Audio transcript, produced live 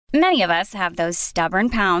Many of us have those stubborn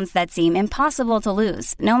pounds that seem impossible to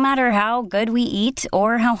lose, no matter how good we eat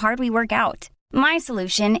or how hard we work out. My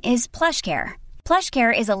solution is PlushCare.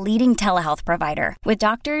 PlushCare is a leading telehealth provider with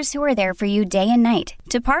doctors who are there for you day and night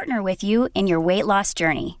to partner with you in your weight loss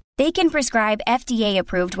journey. They can prescribe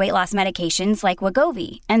FDA-approved weight loss medications like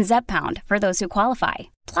Wegovy and Zepbound for those who qualify.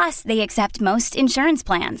 Plus, they accept most insurance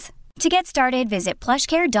plans. To get started, visit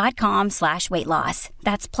plushcare.com/weightloss.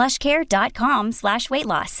 That's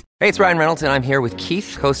plushcare.com/weightloss. Hey, it's Ryan Reynolds, and I'm here with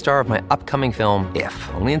Keith, co-star of my upcoming film, If,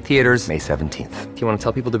 only in theaters May 17th. Do you want to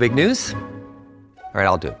tell people the big news? All right,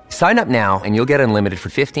 I'll do it. Sign up now and you'll get unlimited for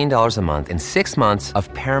 $15 a month and 6 months of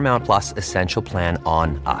Paramount Plus Essential Plan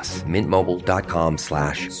on us.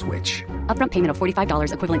 MintMobile.com/switch. Upfront payment of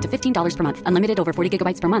 $45 equivalent to $15 per month. Unlimited over 40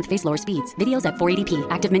 gigabytes per month. Face lower speeds. Videos at 480p.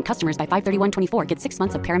 Active Mint customers by 531.24 get 6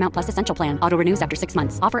 months of Paramount Plus Essential Plan. Auto renews after 6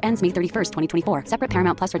 months. Offer ends May 31st, 2024. Separate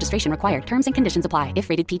Paramount Plus registration required. Terms and conditions apply if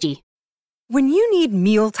rated PG. When you need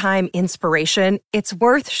mealtime inspiration, it's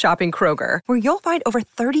worth shopping Kroger, where you'll find over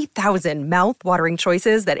 30,000 mouth-watering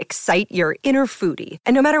choices that excite your inner foodie.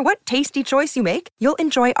 And no matter what tasty choice you make, you'll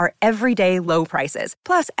enjoy our everyday low prices,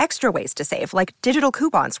 plus extra ways to save, like digital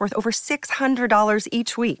coupons worth over $600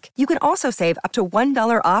 each week. You can also save up to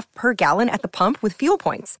 $1 off per gallon at the pump with fuel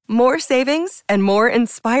points. More savings and more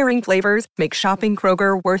inspiring flavors make shopping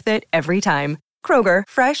Kroger worth it every time. Kroger,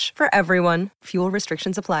 fresh for everyone. Fuel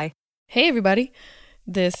restrictions apply. Hey everybody,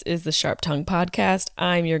 this is the Sharp Tongue Podcast.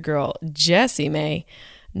 I'm your girl, Jessie May.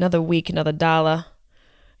 Another week, another dollar.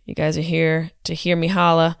 You guys are here to hear me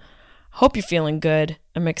holla. Hope you're feeling good.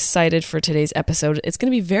 I'm excited for today's episode. It's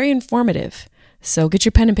going to be very informative. So get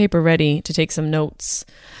your pen and paper ready to take some notes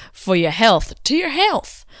for your health, to your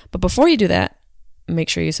health. But before you do that, make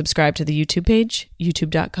sure you subscribe to the YouTube page,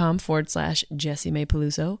 youtube.com/Jessie May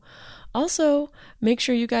Peluso. Also, make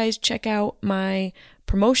sure you guys check out my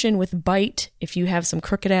promotion with Bite. If you have some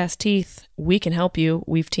crooked ass teeth, we can help you.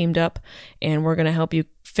 We've teamed up and we're going to help you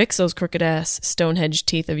fix those crooked ass Stonehenge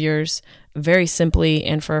teeth of yours very simply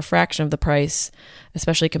and for a fraction of the price,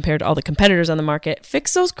 especially compared to all the competitors on the market.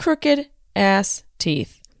 Fix those crooked ass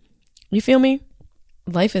teeth. You feel me?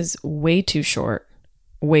 Life is way too short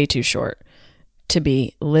to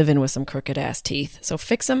be living with some crooked ass teeth. So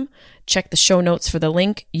fix them. Check the show notes for the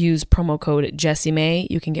link. Use promo code Jessie May.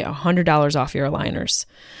 You can get $100 off your aligners.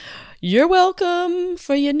 You're welcome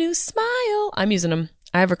for your new smile. I'm using them.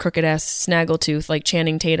 I have a crooked ass snaggle tooth like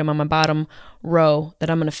Channing Tatum on my bottom row that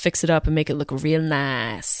I'm going to fix it up and make it look real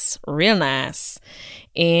nice. Real nice.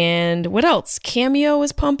 And what else? Cameo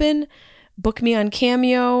is pumping. Book me on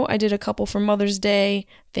Cameo. I did a couple for Mother's Day.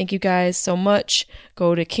 Thank you guys so much.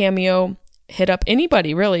 Go to Cameo. Hit up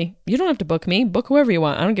anybody, really. You don't have to book me. Book whoever you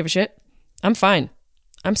want. I don't give a shit. I'm fine.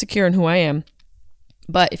 I'm secure in who I am.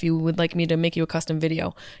 But if you would like me to make you a custom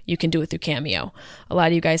video, you can do it through Cameo. A lot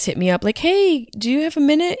of you guys hit me up like, hey, do you have a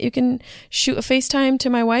minute? You can shoot a FaceTime to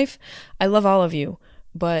my wife. I love all of you.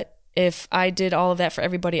 But if I did all of that for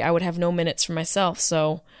everybody, I would have no minutes for myself.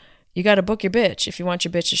 So you got to book your bitch if you want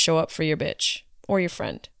your bitch to show up for your bitch or your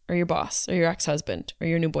friend or your boss or your ex-husband or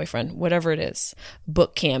your new boyfriend, whatever it is.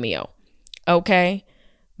 Book Cameo. Okay,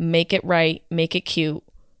 make it right, make it cute,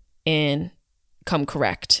 and come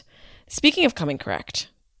correct. Speaking of coming correct,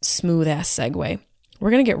 smooth ass segue. We're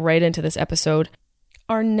going to get right into this episode.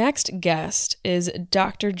 Our next guest is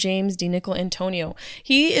Dr. James DiNicolantonio.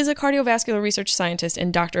 He is a cardiovascular research scientist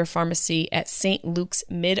and doctor of pharmacy at St. Luke's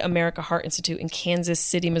Mid-America Heart Institute in Kansas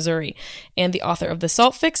City, Missouri, and the author of The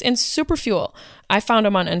Salt Fix and Superfuel. I found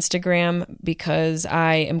him on Instagram because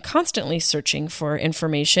I am constantly searching for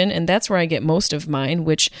information, and that's where I get most of mine,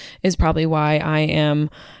 which is probably why I am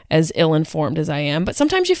as ill-informed as I am. But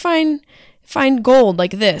sometimes you find gold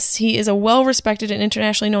like this. He is a well-respected and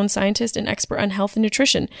internationally known scientist and expert on health and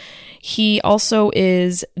nutrition. He also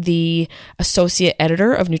is the associate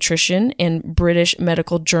editor of nutrition in British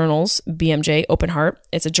medical journals, BMJ Open Heart.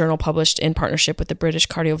 It's a journal published in partnership with the British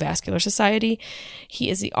Cardiovascular Society. He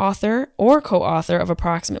is the author or co-author of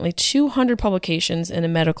approximately 200 publications in the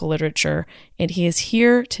medical literature, and he is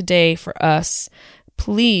here today for us.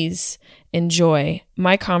 Please enjoy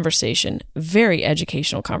my conversation, very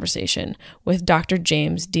educational conversation, with Dr.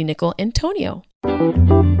 James DiNicolantonio.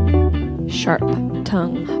 Sharp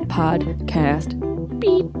Tongue Podcast.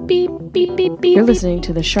 Beep, beep, beep, beep, beep. You're listening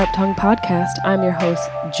to the Sharp Tongue Podcast. I'm your host,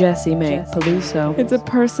 Jessie May Peluso. It's a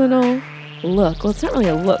personal look. Well, it's not really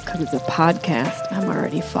a look because it's a podcast. I'm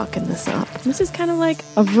already fucking this up. This is kind of like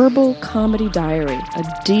a verbal comedy diary,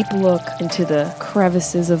 a deep look into the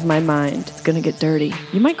crevices of my mind. It's gonna get dirty.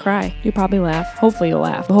 You might cry. You'll probably laugh. Hopefully you'll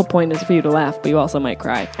laugh. The whole point is for you to laugh, but you also might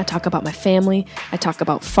cry. I talk about my family. I talk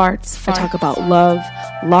about farts. I talk about love,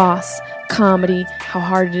 loss, comedy, how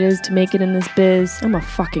hard it is to make it in this biz. I'm a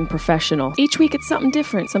fucking professional. Each week it's something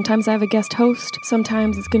different. Sometimes I have a guest host.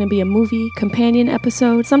 Sometimes it's gonna be a movie companion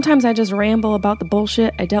episode. Sometimes I just ramble about the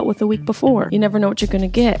bullshit I dealt with the week before. You never know what you're gonna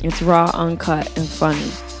get. It's raw, uncut, and funny.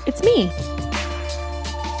 It's me.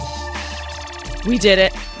 We did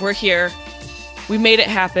it. We're here. We made it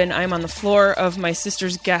happen. I'm on the floor of my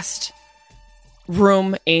sister's guest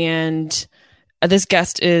room, and this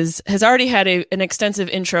guest has already had an extensive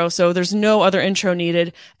intro, so there's no other intro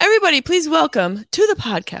needed. Everybody, please welcome to the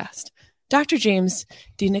podcast, Dr. James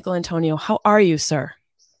DiNicolantonio. How are you, sir?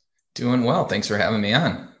 Doing well. Thanks for having me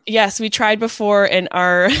on. Yes, we tried before, and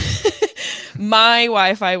my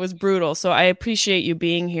Wi-Fi was brutal, so I appreciate you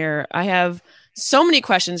being here. I have so many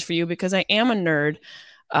questions for you because I am a nerd.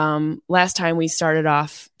 Last time we started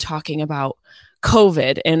off talking about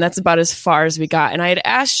COVID, and that's about as far as we got. And I had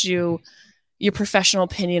asked you your professional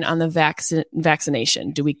opinion on the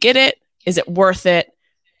vaccination. Do we get it? Is it worth it?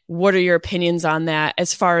 What are your opinions on that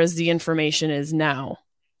as far as the information is now?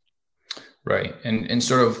 Right. And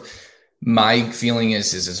sort of my feeling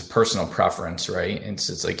is it's a personal preference, right?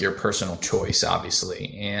 It's like your personal choice,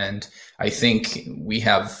 obviously. And I think we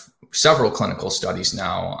have several clinical studies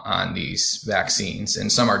now on these vaccines,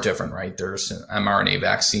 and some are different, right? There's mRNA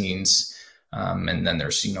vaccines, and then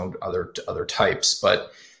there's, other types,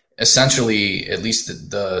 but essentially, at least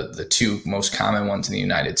the two most common ones in the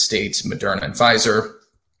United States, Moderna and Pfizer,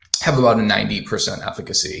 have about a 90%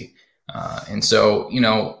 efficacy. And so,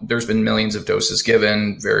 there's been millions of doses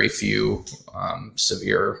given, very few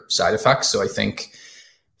severe side effects. So I think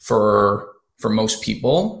for most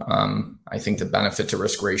people, I think the benefit to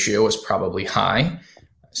risk ratio is probably high.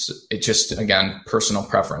 So it just, again, personal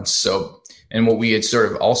preference. So, and what we had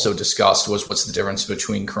sort of also discussed was what's the difference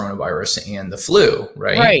between coronavirus and the flu,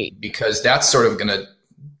 right? Right. Because that's sort of going to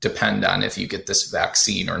depend on if you get this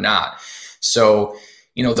vaccine or not. So,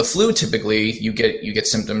 the flu, typically you get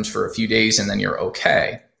symptoms for a few days and then you're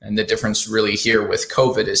okay. And the difference really here with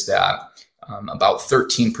COVID is that about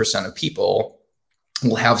 13% of people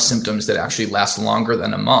will have symptoms that actually last longer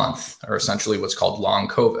than a month, or essentially what's called long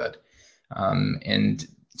COVID. And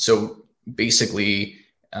so basically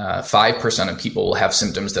 5% of people will have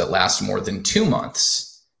symptoms that last more than 2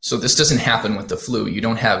 months. So this doesn't happen with the flu. You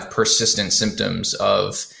don't have persistent symptoms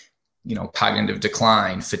of, cognitive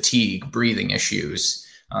decline, fatigue, breathing issues.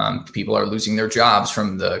 People are losing their jobs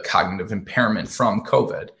from the cognitive impairment from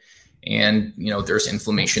COVID. And, there's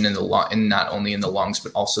inflammation in the lung, and not only in the lungs,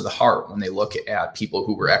 but also the heart. When they look at people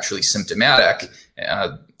who were actually symptomatic,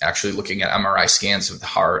 actually looking at MRI scans of the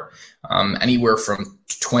heart, anywhere from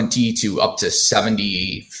 20 to up to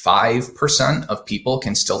 75% of people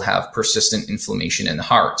can still have persistent inflammation in the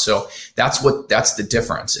heart. So that's the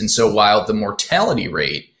difference. And so while the mortality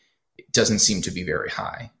rate doesn't seem to be very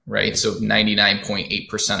high, right? So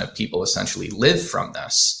 99.8% of people essentially live from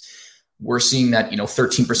this. We're seeing that,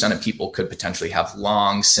 13% of people could potentially have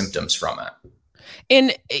long symptoms from it.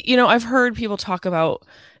 And, I've heard people talk about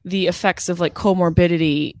the effects of like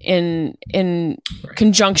comorbidity in right.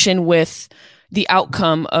 conjunction with the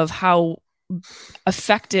outcome of how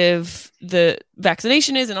effective the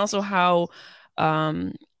vaccination is, and also how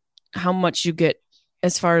much you get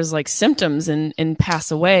as far as like symptoms and pass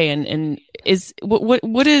away. And is what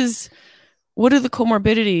do the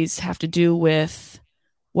comorbidities have to do with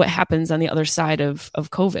what happens on the other side of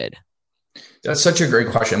COVID? That's such a great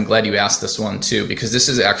question. I'm glad you asked this one too, because this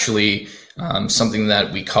is actually something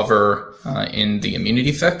that we cover in the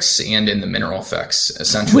Immunity Fix and in the Mineral Fix,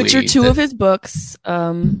 essentially. Which are two of his books.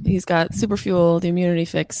 He's got Superfuel, the Immunity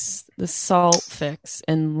Fix, the Salt Fix,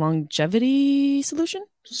 and Longevity Solution?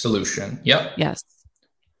 Yep. Yes.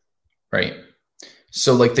 Right.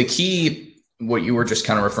 So like the key, what you were just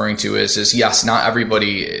kind of referring to is yes, not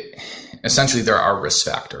everybody, essentially there are risk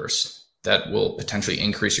factors that will potentially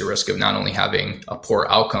increase your risk of not only having a poor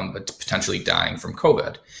outcome, but potentially dying from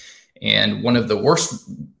COVID. And one of the worst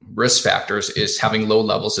risk factors is having low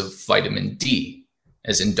levels of vitamin D,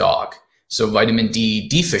 as in dog. So vitamin D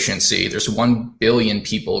deficiency, there's 1 billion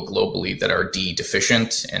people globally that are D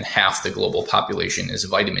deficient, and half the global population is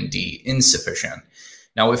vitamin D insufficient.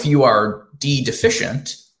 Now, if you are D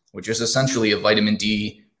deficient, which is essentially a vitamin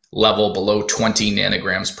D level below 20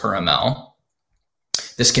 nanograms per ml,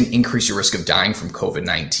 this can increase your risk of dying from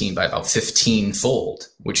COVID-19 by about 15-fold,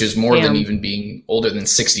 which is more than even being older than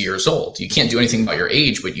 60 years old. You can't do anything about your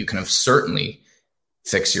age, but you can certainly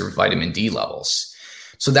fix your vitamin D levels.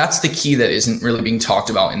 So that's the key that isn't really being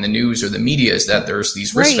talked about in the news or the media, is that there's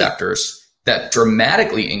these risk factors that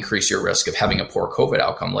dramatically increase your risk of having a poor COVID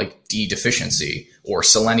outcome, like D deficiency or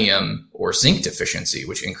selenium or zinc deficiency,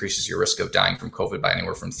 which increases your risk of dying from COVID by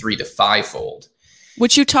anywhere from 3 to 5-fold.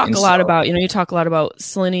 Which you talk a lot about. You talk a lot about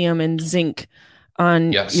selenium and zinc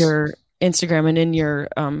on your Instagram and in your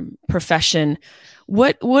profession.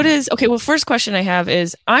 What is, okay, well, first question I have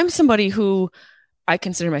is, I'm somebody who, I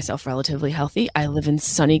consider myself relatively healthy. I live in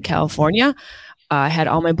sunny California. I had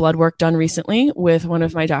all my blood work done recently with one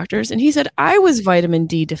of my doctors, and he said I was vitamin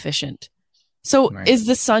D deficient. So is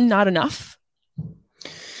the sun not enough?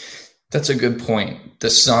 That's a good point. The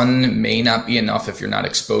sun may not be enough if you're not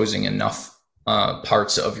exposing enough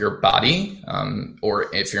parts of your body,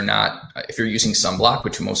 or if you're using sunblock,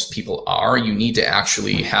 which most people are. You need to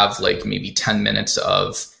actually have like maybe 10 minutes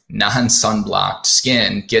of non-sunblocked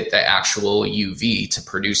skin get the actual UV to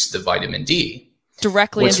produce the vitamin D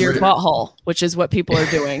directly into your butthole, which is what people are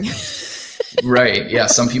doing. Right. Yeah.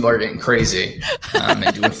 Some people are getting crazy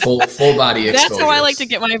and doing full body exposures. That's how I like to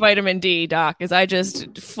get my vitamin D, Doc, is I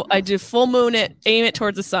do full moon it, aim it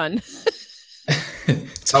towards the sun.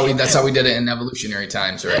 That's how we did it in evolutionary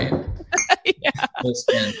times, right? Yeah. Full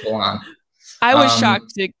spin, full on. I was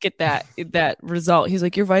shocked to get that result. He's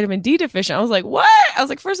like, you're vitamin D deficient. I was like, what? I was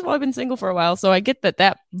like, first of all, I've been single for a while, so I get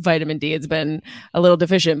that vitamin D has been a little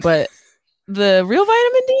deficient, but the real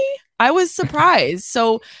vitamin D, I was surprised.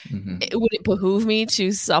 So would it behoove me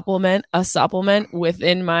to supplement a supplement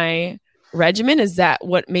within my regimen? Is that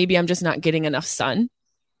what, maybe I'm just not getting enough sun?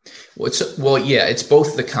 Well, yeah, it's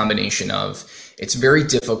both the combination of, it's very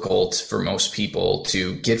difficult for most people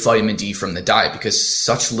to get vitamin D from the diet because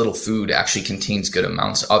such little food actually contains good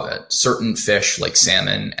amounts of it. Certain fish like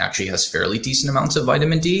salmon actually has fairly decent amounts of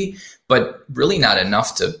vitamin D, but really not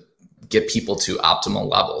enough to get people to optimal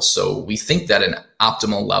levels. So we think that an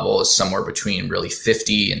optimal level is somewhere between really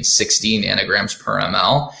 50 and 60 nanograms per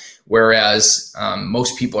ml. Whereas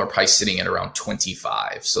most people are probably sitting at around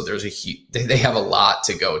 25. So they have a lot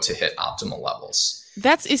to go to hit optimal levels.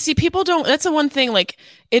 That's the one thing, like,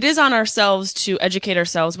 it is on ourselves to educate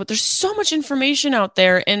ourselves, but there's so much information out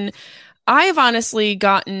there. And I've honestly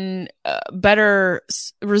gotten better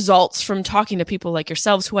results from talking to people like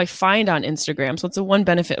yourselves, who I find on Instagram. So it's a one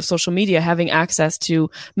benefit of social media, having access to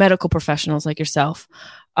medical professionals like yourself.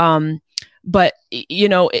 But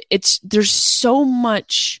there's so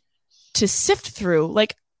much to sift through.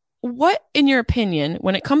 Like, what, in your opinion,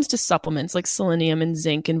 when it comes to supplements like selenium and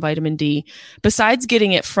zinc and vitamin D, besides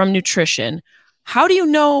getting it from nutrition, how do you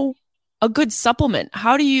know a good supplement?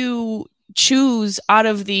 How do you choose out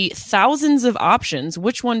of the thousands of options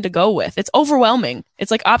which one to go with? It's overwhelming.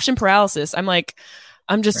 It's like option paralysis. I'm like,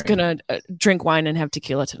 I'm just going to drink wine and have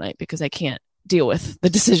tequila tonight because I can't deal with the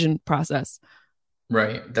decision process.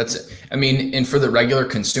 Right. And for the regular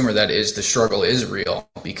consumer, the struggle is real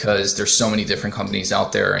because there's so many different companies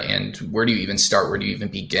out there, and where do you even start? Where do you even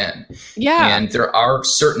begin? Yeah. And there are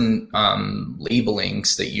certain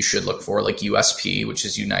labelings that you should look for, like USP, which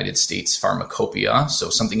is United States Pharmacopoeia. So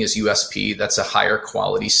if something is USP, that's a higher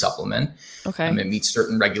quality supplement. Okay. It meets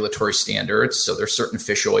certain regulatory standards. So there's certain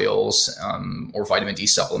fish oils or vitamin D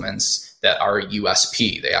supplements that are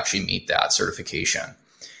USP. They actually meet that certification.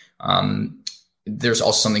 There's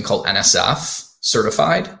also something called NSF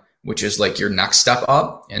certified, which is like your next step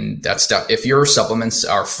up. And that step, if your supplements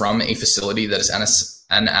are from a facility that is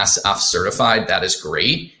NSF certified, that is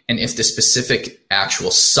great. And if the specific actual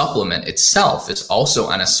supplement itself is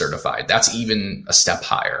also NS certified, that's even a step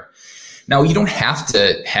higher. Now, you don't have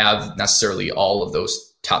to have necessarily all of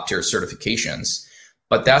those top tier certifications,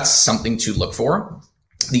 but that's something to look for.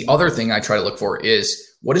 The other thing I try to look for is,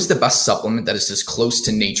 what is the best supplement that is as close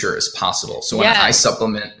to nature as possible? So when I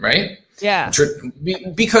supplement, right? Yeah.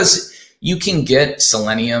 Because you can get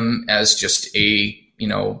selenium as just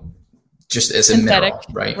as synthetic, a mineral,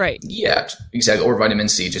 right? Right. Yeah, exactly. Or vitamin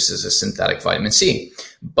C, just as a synthetic vitamin C.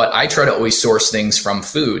 But I try to always source things from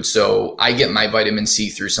food. So I get my vitamin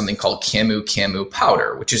C through something called camu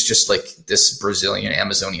powder, which is just like this Brazilian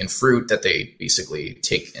Amazonian fruit that they basically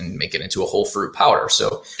take and make it into a whole fruit powder.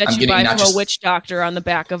 So that you buy from a witch doctor on the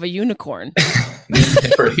back of a unicorn.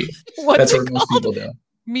 Right. That's what most people do.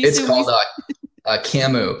 It's called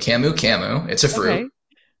camu. It's a fruit. Okay.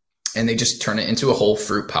 And they just turn it into a whole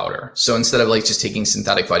fruit powder. So instead of like just taking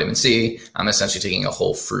synthetic vitamin C, I'm essentially taking a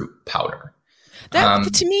whole fruit powder.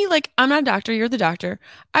 That to me, like, I'm not a doctor, you're the doctor.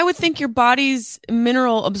 I would think your body's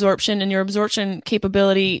mineral absorption and your absorption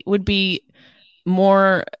capability would be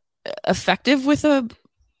more effective with a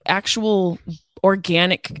actual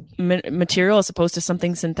organic material as opposed to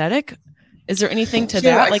something synthetic. Is there anything to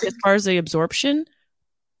that, like, as far as the absorption?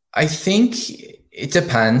 I think it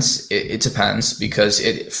depends. It depends because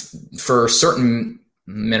for certain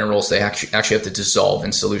minerals, they actually have to dissolve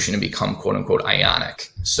in solution and become quote unquote ionic.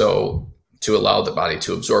 So to allow the body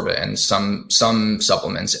to absorb it. And some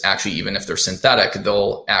supplements, actually, even if they're synthetic,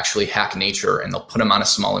 they'll actually hack nature and they'll put them on a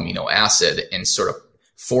small amino acid and sort of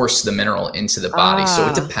force the mineral into the body. So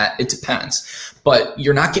it depends, but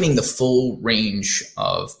you're not getting the full range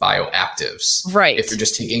of bioactives. Right. If you're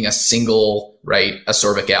just taking a single,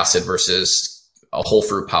 ascorbic acid versus a whole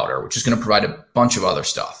fruit powder, which is going to provide a bunch of other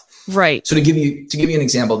stuff. Right. So to give you an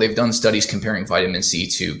example, they've done studies comparing vitamin C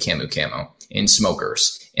to camu in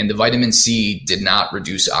smokers, and the vitamin C did not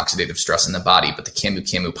reduce oxidative stress in the body, but the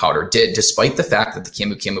camu powder did, despite the fact that the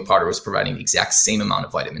camu powder was providing the exact same amount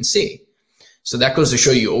of vitamin C. So that goes to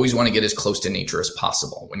show you always want to get as close to nature as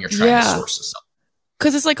possible when you're trying to source this up.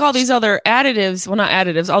 Because it's like all these other additives, well, not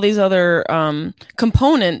additives, all these other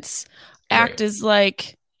components act as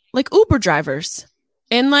like Uber drivers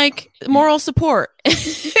and like moral support.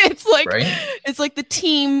 It's like the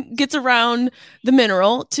team gets around the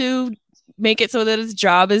mineral to make it so that its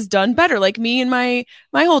job is done better, like me and my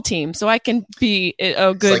whole team, so I can be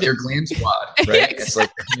a good. It's like your glam squad, right? Exactly. It's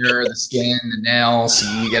like the hair, the skin, the nails,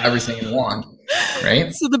 so you get everything in one,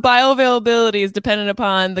 right? So the bioavailability is dependent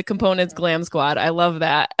upon the components glam squad. I love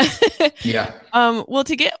that. Yeah. Well,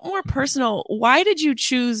 to get more personal, why did you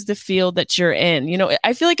choose the field that you're in? You know,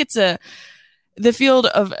 I feel like the field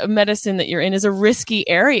of medicine that you're in is a risky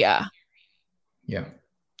area. Yeah.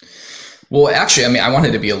 Well, actually, I mean, I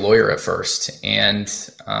wanted to be a lawyer at first, and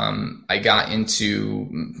I got into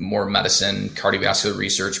more medicine, cardiovascular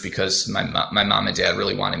research, because my mom and dad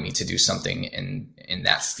really wanted me to do something in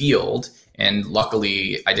that field. And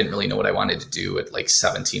luckily, I didn't really know what I wanted to do at like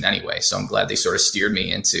 17 anyway. So I'm glad they sort of steered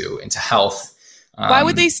me into health. Why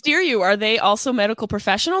would they steer you? Are they also medical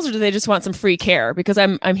professionals, or do they just want some free care? Because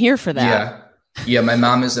I'm here for that. Yeah. My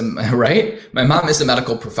mom is My mom is a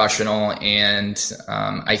medical professional, and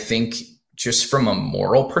I think, just from a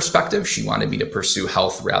moral perspective, she wanted me to pursue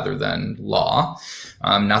health rather than law.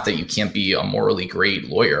 Not that you can't be a morally great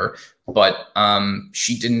lawyer, but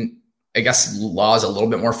she didn't. I guess law is a little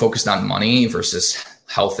bit more focused on money versus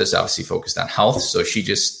health is obviously focused on health. So she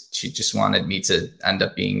just wanted me to end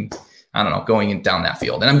up being, I don't know, going down that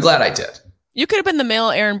field. And I'm glad I did. You could have been the male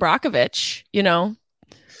Aaron Brockovich, you know.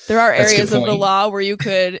 There are areas of the law where you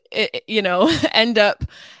could, end up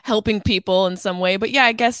helping people in some way. But yeah,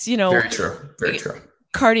 I guess, Very true. Very true.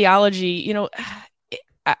 Cardiology,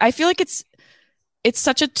 I feel like it's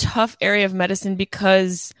such a tough area of medicine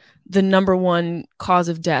because the number one cause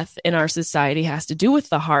of death in our society has to do with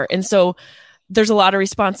the heart. And so there's a lot of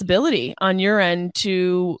responsibility on your end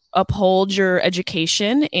to uphold your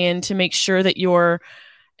education and to make sure that you're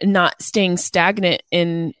not staying stagnant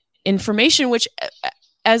in information, which,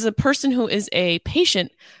 as a person who is a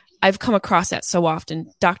patient, I've come across that so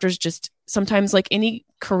often. Doctors just sometimes, like any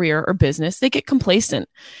career or business, they get complacent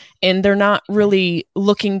and they're not really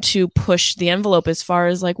looking to push the envelope as far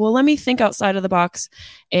as like, well, let me think outside of the box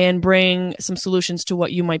and bring some solutions to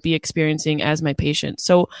what you might be experiencing as my patient.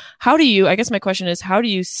 So I guess my question is, how do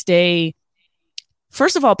you stay,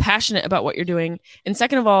 first of all, passionate about what you're doing? And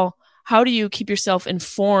second of all, how do you keep yourself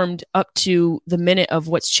informed up to the minute of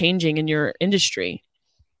what's changing in your industry?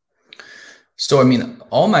 So, I mean,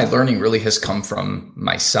 all my learning really has come from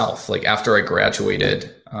myself. Like after I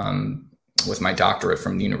graduated with my doctorate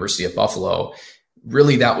from the University of Buffalo,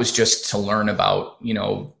 really that was just to learn about,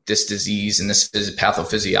 this disease and this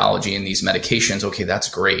pathophysiology and these medications. Okay, that's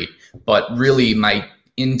great. But really my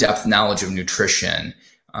in-depth knowledge of nutrition,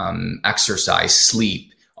 exercise,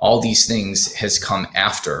 sleep, all these things has come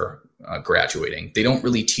after graduating. They don't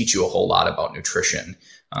really teach you a whole lot about nutrition.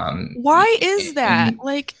 Why is that?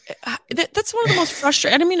 That's one of the most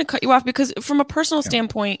frustrating. I didn't mean to cut you off, because from a personal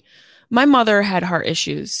standpoint, my mother had heart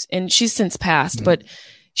issues and she's since passed, but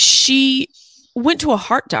she went to a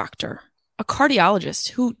heart doctor, a cardiologist,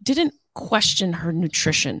 who didn't question her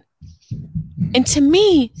nutrition. And to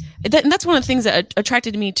me, that's one of the things that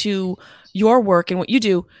attracted me to your work and what you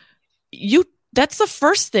do. That's the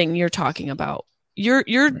first thing you're talking about. You're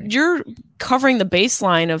covering the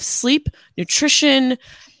baseline of sleep, nutrition,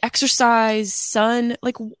 exercise, sun.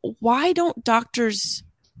 Like, why don't doctors,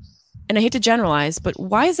 and I hate to generalize, but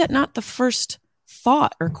why is that not the first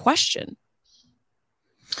thought or question?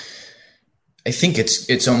 I think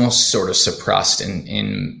it's almost sort of suppressed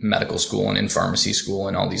in medical school and in pharmacy school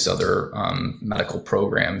and all these other medical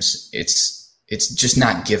programs. It's just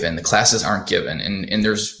not given. The classes aren't given. And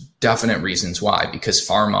there's definite reasons why, because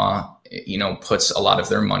pharma, puts a lot of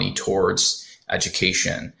their money towards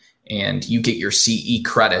education, and you get your CE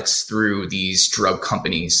credits through these drug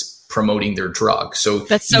companies promoting their drug. So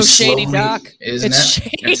that's so shady, Doc. Isn't it?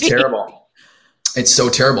 Shady. It's terrible. It's so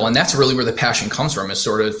terrible. And that's really where the passion comes from, is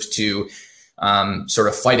sort of to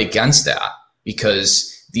fight against that,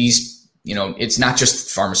 because these, it's not just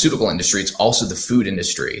the pharmaceutical industry, it's also the food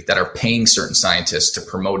industry that are paying certain scientists to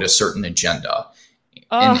promote a certain agenda.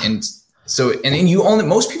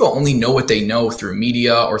 Most people only know what they know through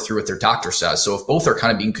media or through what their doctor says. So if both are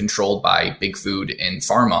kind of being controlled by big food and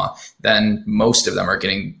pharma, then most of them are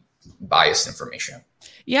getting biased information.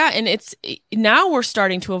 Yeah. And now we're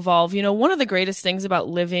starting to evolve. One of the greatest things about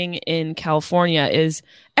living in California is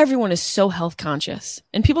everyone is so health conscious,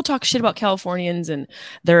 and people talk shit about Californians and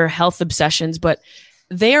their health obsessions, but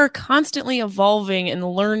they are constantly evolving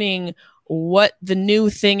and learning what the new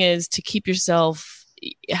thing is to keep yourself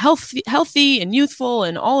healthy and youthful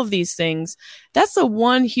and all of these things. That's the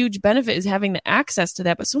one huge benefit, is having the access to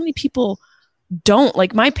that. But so many people don't.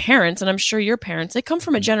 Like my parents, and I'm sure your parents, they come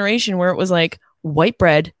from a generation where it was like white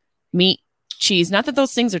bread, meat, cheese. Not that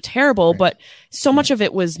those things are terrible, but so much of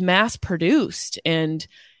it was mass produced. And,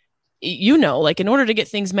 like in order to get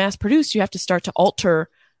things mass produced, you have to start to alter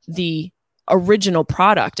the original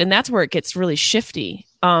product. And that's where it gets really shifty.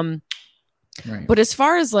 But as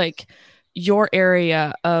far as like your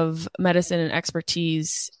area of medicine and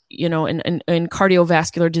expertise, and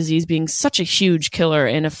cardiovascular disease being such a huge killer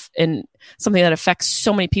and something that affects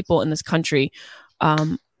so many people in this country,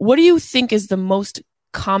 what do you think is the most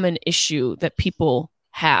common issue that people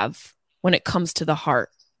have when it comes to the heart?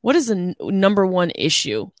 What is the number one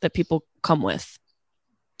issue that people come with?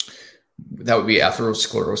 That would be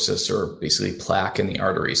atherosclerosis, or basically plaque in the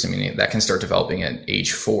arteries. I mean, that can start developing at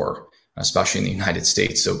age 4, especially in the United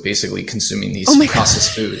States. So basically consuming these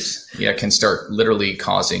processed foods, can start literally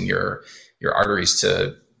causing your arteries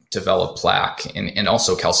to develop plaque, and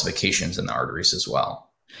also calcifications in the arteries as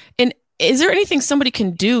well. And is there anything somebody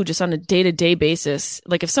can do just on a day-to-day basis?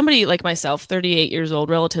 Like if somebody like myself, 38 years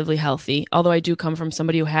old, relatively healthy, although I do come from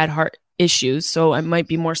somebody who had heart issues, so I might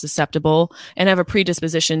be more susceptible and have a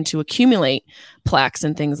predisposition to accumulate plaques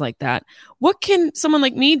and things like that. What can someone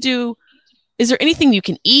like me do? Is there anything you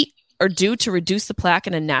can eat or do to reduce the plaque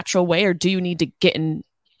in a natural way, or do you need to get into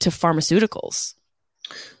pharmaceuticals?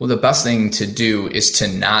 Well, the best thing to do is to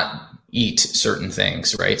not eat certain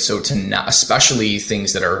things, right? So to not, especially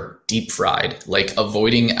things that are deep fried, like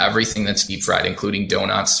avoiding everything that's deep fried, including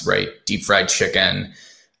donuts, right? Deep fried chicken,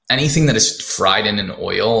 anything that is fried in an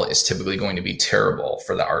oil is typically going to be terrible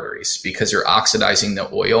for the arteries, because you're oxidizing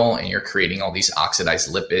the oil and you're creating all these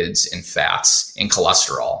oxidized lipids and fats and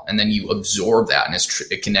cholesterol. And then you absorb that, and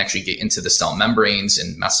it can actually get into the cell membranes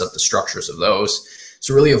and mess up the structures of those.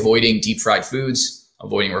 So really avoiding deep fried foods,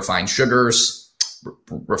 avoiding refined sugars,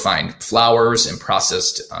 refined flours, and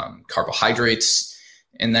processed carbohydrates.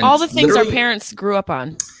 And then all the things our parents grew up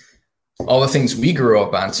on. All the things we grew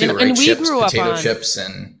up on too, right? And we chips, grew up potato on chips,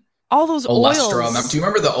 and all those Olestra. oils. Do you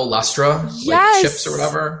remember the Olestra yes. chips or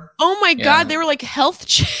whatever? Oh my God, they were like health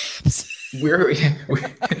chips. We're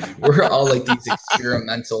all like these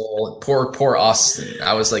experimental, poor us.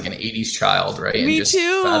 I was like an 80s child, right? Me and just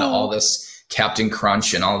too. fed all this Captain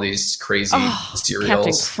Crunch and all these crazy cereals.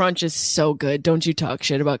 Captain Crunch is so good. Don't you talk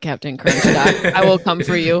shit about Captain Crunch, Doc. I will come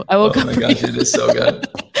for you. I will come for you. Oh my gosh, it is so good.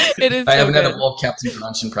 It is. I haven't had a bowl of Captain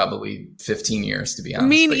Crunch in probably 15 years, to be honest.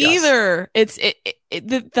 Me neither. Yes.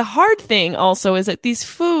 The hard thing also is that these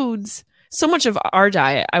foods, so much of our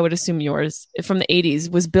diet, I would assume yours from the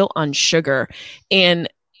 80s, was built on sugar. And,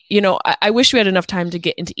 I wish we had enough time to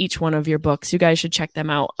get into each one of your books. You guys should check them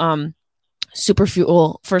out.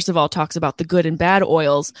 Superfuel, first of all, talks about the good and bad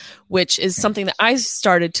oils, which is something that I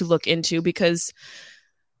started to look into, because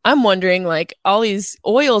I'm wondering, like, all these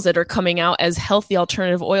oils that are coming out as healthy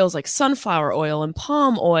alternative oils, like sunflower oil and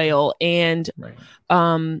palm oil and,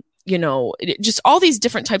 just all these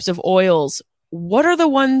different types of oils. What are the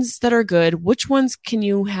ones that are good? Which ones can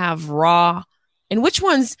you have raw? And which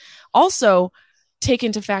ones also take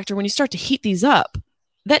into factor when you start to heat these up?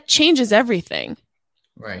 That changes everything.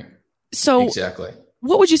 Right. So exactly.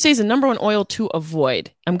 What would you say is the number one oil to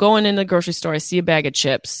avoid? I'm going in the grocery store. I see a bag of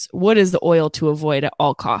chips. What is the oil to avoid at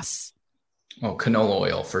all costs? Oh, canola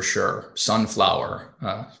oil for sure. Sunflower,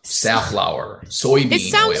 safflower, soybean oil.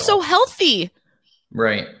 It sounds so healthy.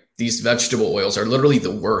 Right. These vegetable oils are literally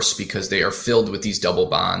the worst because they are filled with these double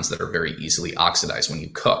bonds that are very easily oxidized when you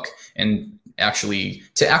cook. And to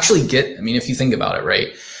actually get, I mean, if you think about it,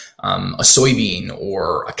 right, a soybean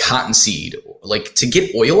or a cottonseed, like to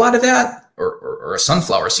get oil out of that, or a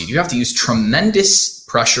sunflower seed, you have to use tremendous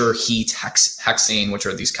pressure, heat, hexane, which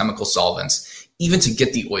are these chemical solvents, even to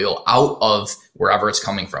get the oil out of wherever it's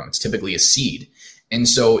coming from. It's typically a seed. And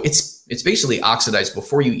so it's basically oxidized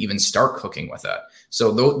before you even start cooking with it.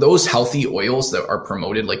 So those healthy oils that are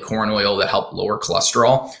promoted, like corn oil that help lower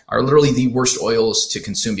cholesterol, are literally the worst oils to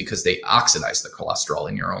consume because they oxidize the cholesterol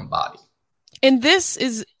in your own body. And this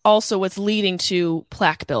is also what's leading to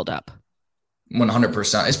plaque buildup.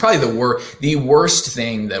 100%. It's probably the worst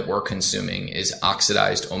thing that we're consuming is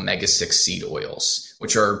oxidized omega-6 seed oils,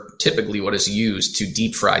 which are typically what is used to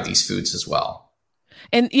deep fry these foods as well.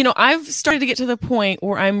 And, I've started to get to the point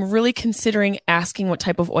where I'm really considering asking what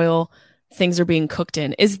type of oil things are being cooked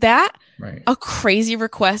in. Is that a crazy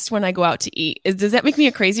request when I go out to eat? Does that make me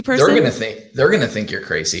a crazy person? They're gonna think you're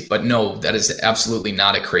crazy, but no, that is absolutely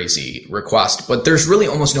not a crazy request. But there's really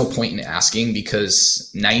almost no point in asking because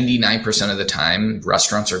 99% of the time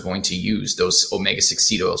restaurants are going to use those omega-6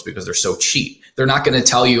 seed oils because they're so cheap. They're not going to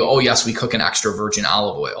tell you, oh yes, we cook in extra virgin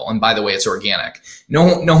olive oil, and by the way, it's organic.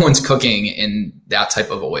 No one's cooking in that type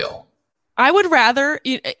of oil. I would rather,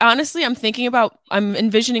 honestly, I'm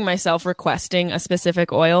envisioning myself requesting a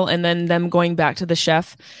specific oil and then them going back to the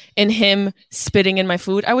chef and him spitting in my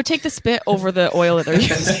food. I would take the spit over the oil that they're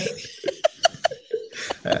using.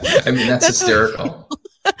 I mean, that's hysterical.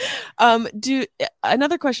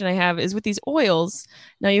 Another question I have is with these oils.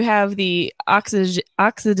 Now you have the oxidation.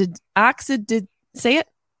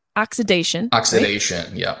 Oxidation,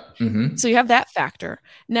 right? Yeah. Mm-hmm. So you have that factor.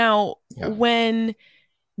 Now,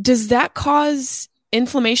 does that cause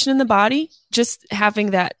inflammation in the body? Just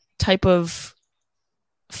having that type of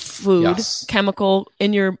food, chemical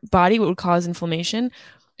in your body would cause inflammation?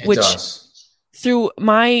 It does. Through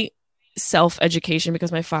my self-education,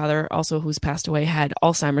 because my father also, who's passed away, had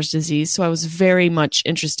Alzheimer's disease. So I was very much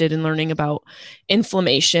interested in learning about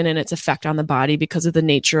inflammation and its effect on the body because of the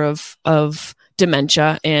nature of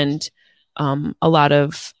dementia and a lot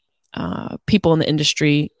of people in the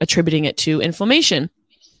industry attributing it to inflammation.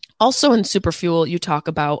 Also in Superfuel, you talk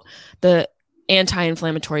about the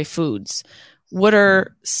anti-inflammatory foods. What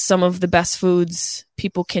are some of the best foods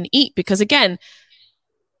people can eat? Because again,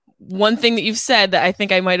 one thing that you've said that I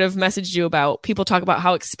think I might have messaged you about, people talk about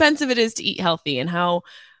how expensive it is to eat healthy and how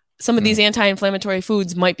some of these anti-inflammatory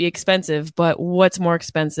foods might be expensive, but what's more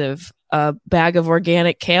expensive, a bag of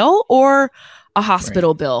organic kale or a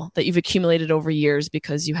hospital bill that you've accumulated over years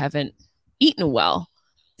because you haven't eaten well?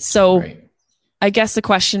 So I guess the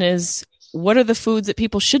question is, what are the foods that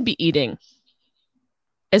people should be eating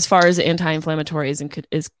as far as anti-inflammatory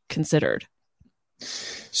is considered?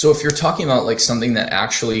 So if you're talking about like something that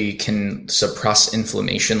actually can suppress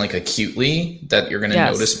inflammation like acutely, that you're going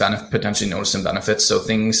to potentially notice some benefits. So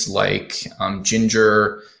things like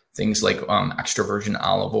ginger, things like extra virgin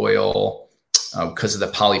olive oil, because of the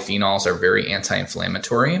polyphenols are very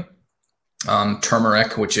anti-inflammatory.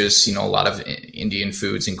 Turmeric, which is, a lot of Indian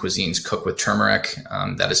foods and cuisines cook with turmeric.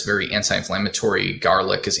 That is very anti-inflammatory.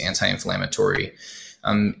 Garlic is anti-inflammatory.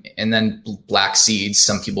 And then black seeds.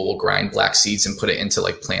 Some people will grind black seeds and put it into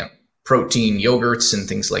like plant protein yogurts and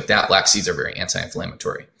things like that. Black seeds are very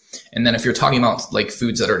anti-inflammatory. And then if you're talking about like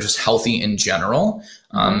foods that are just healthy in general,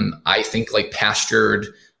 I think like pastured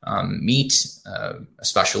meat,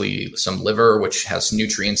 especially some liver, which has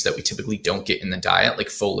nutrients that we typically don't get in the diet, like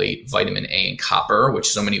folate, vitamin A, and copper, which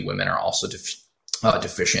so many women are also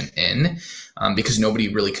deficient in, because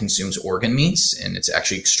nobody really consumes organ meats, and it's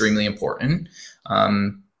actually extremely important.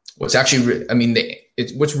 What's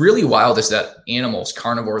really wild is that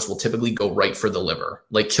carnivores will typically go right for the liver.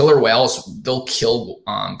 Like killer whales, they'll kill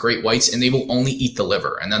great whites and they will only eat the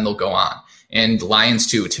liver and then they'll go on. And lions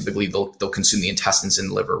too, typically they'll consume the intestines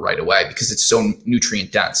and liver right away because it's so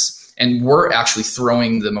nutrient dense. And we're actually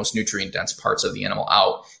throwing the most nutrient dense parts of the animal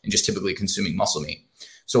out and just typically consuming muscle meat.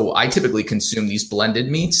 So I typically consume these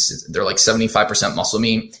blended meats. They're like 75% muscle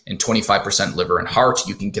meat and 25% liver and heart.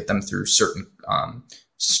 You can get them through certain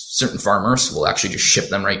farmers will actually just ship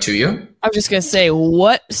them right to you. I was just going to say,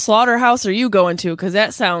 what slaughterhouse are you going to? Because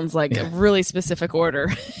that sounds like a really specific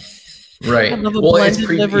order. Right. I love a blended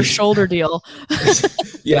liver shoulder deal.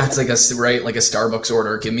 Yeah, it's like a Starbucks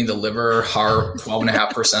order. Give me the liver, heart,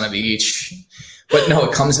 12.5% of each. But no,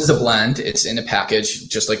 it comes as a blend. It's in a package,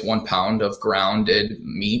 just like 1 pound of grounded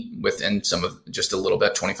meat within some of just a little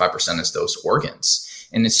bit, 25% is those organs.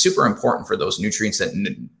 And it's super important for those nutrients that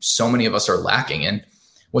so many of us are lacking in.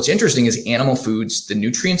 What's interesting is animal foods, the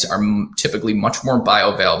nutrients are typically much more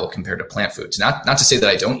bioavailable compared to plant foods. Not to say that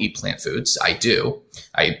I don't eat plant foods. I do.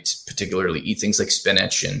 I particularly eat things like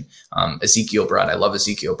spinach and Ezekiel bread. I love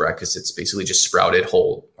Ezekiel bread because it's basically just sprouted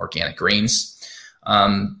whole organic grains.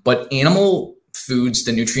 But animal foods,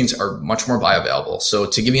 the nutrients are much more bioavailable. So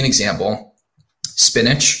to give you an example,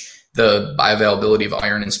 spinach, the bioavailability of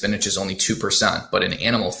iron in spinach is only 2%, but in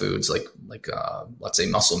animal foods, like let's say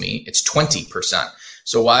muscle meat, it's 20%.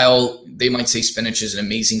 So while they might say spinach is an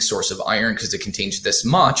amazing source of iron because it contains this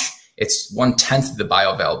much, it's 1/10 of the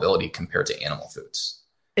bioavailability compared to animal foods.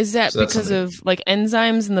 Is that because of like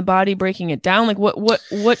enzymes in the body breaking it down? Like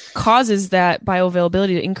what causes that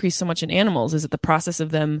bioavailability to increase so much in animals? Is it the process of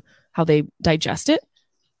them, how they digest it?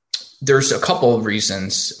 There's a couple of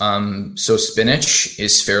reasons. So spinach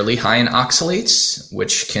is fairly high in oxalates,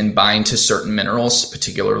 which can bind to certain minerals,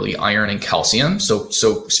 particularly iron and calcium. So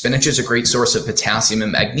spinach is a great source of potassium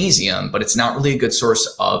and magnesium, but it's not really a good source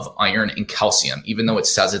of iron and calcium, even though it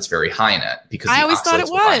says it's very high in it. Because I always thought it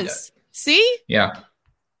was. See? Yeah.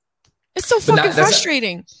 It's so fucking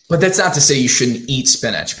frustrating. But that's not to say you shouldn't eat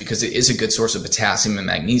spinach, because it is a good source of potassium and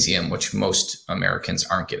magnesium, which most Americans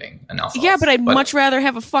aren't getting enough of. Yeah, but I'd much rather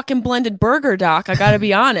have a fucking blended burger, Doc. I got to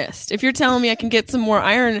be honest. If you're telling me I can get some more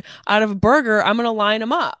iron out of a burger, I'm going to line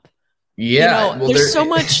them up. Yeah. Well, there's so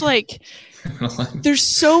much there's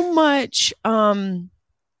so much,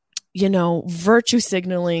 virtue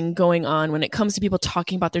signaling going on when it comes to people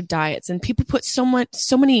talking about their diets, and people put so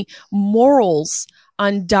many morals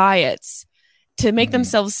on diets to make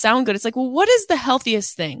themselves sound good. It's like, well, what is the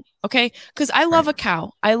healthiest thing? Okay. Because I love a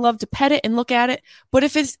cow. I love to pet it and look at it. But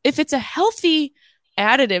if it's a healthy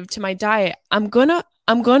additive to my diet, I'm gonna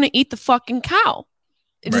eat the fucking cow.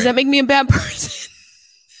 Does that make me a bad person?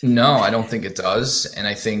 No, I don't think it does. And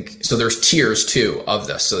I think so. There's tiers too of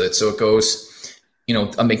this. So it goes,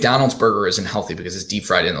 a McDonald's burger isn't healthy because it's deep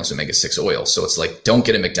fried in those omega-6 oils. So it's like, don't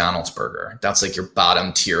get a McDonald's burger. That's like your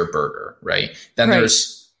bottom tier burger, right? Then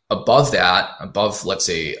there's above that, let's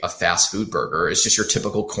say a fast food burger, is just your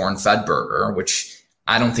typical corn-fed burger, which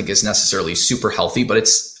I don't think is necessarily super healthy, but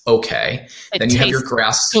it's okay. Then you have your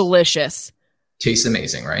grass. Delicious. Tastes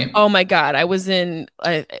amazing, right? Oh my God. I was in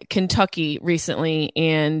Kentucky recently,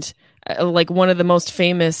 and one of the most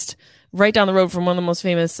famous, right down the road from one of the most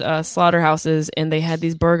famous slaughterhouses, and they had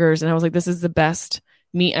these burgers, and I was like, this is the best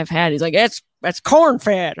meat I've had. He's like, that's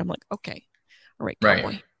corn-fed. I'm like, okay. All right,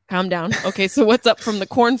 cowboy. Calm down. Okay, so what's up from the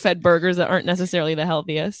corn-fed burgers that aren't necessarily the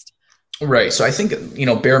healthiest? Right. So I think,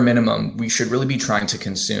 bare minimum, we should really be trying to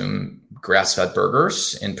consume grass-fed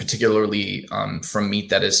burgers, and particularly from meat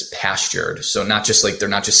that is pastured. So not just they're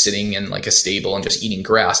not just sitting in like a stable and just eating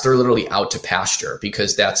grass. They're literally out to pasture,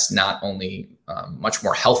 because that's not only much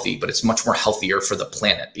more healthy, but it's much more healthier for the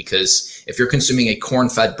planet. Because if you're consuming a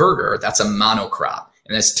corn-fed burger, that's a monocrop,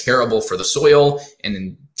 and that's terrible for the soil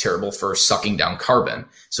and terrible for sucking down carbon.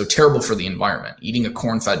 So terrible for the environment. Eating a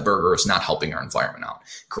corn-fed burger is not helping our environment out.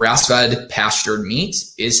 Grass-fed pastured meat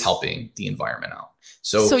is helping the environment out.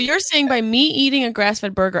 So you're saying by me eating a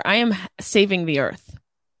grass-fed burger, I am saving the earth?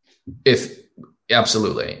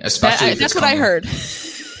 Absolutely, especially that's what I heard.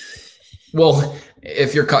 Well,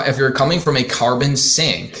 if you're coming from a carbon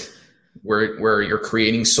sink where you're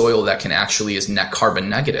creating soil that can actually is net carbon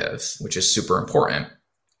negative, which is super important,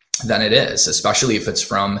 then it is, especially if it's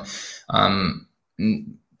from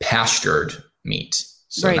pastured meat.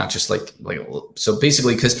 So not just so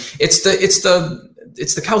basically, because it's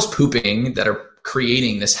the cows pooping that are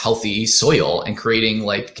creating this healthy soil and creating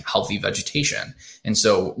healthy vegetation. And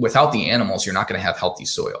so without the animals, you're not going to have healthy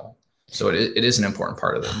soil. So it is an important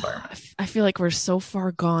part of the environment. I feel like we're so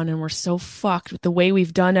far gone, and we're so fucked with the way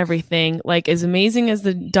we've done everything. Like, as amazing as the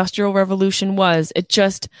Industrial Revolution was, it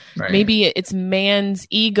just, maybe it's man's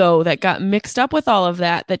ego that got mixed up with all of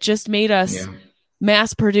that just made us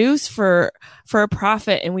mass produce for a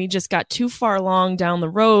profit. And we just got too far along down the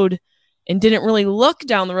road and didn't really look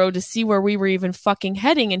down the road to see where we were even fucking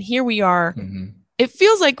heading. And here we are. Mm-hmm. It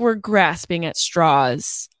feels like we're grasping at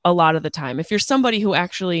straws a lot of the time. If you're somebody who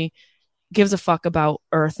actually gives a fuck about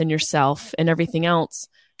Earth and yourself and everything else,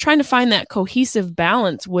 trying to find that cohesive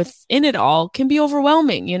balance within it all can be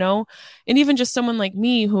overwhelming, And even just someone like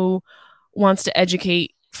me who wants to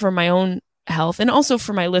educate for my own health and also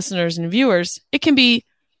for my listeners and viewers, it can be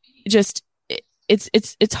just,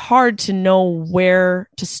 it's hard to know where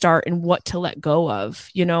to start and what to let go of,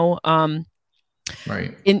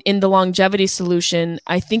 Right. In the longevity solution,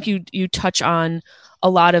 I think you touch on a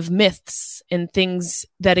lot of myths and things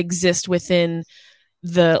that exist within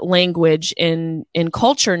the language in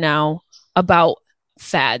culture now about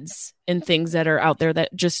fads and things that are out there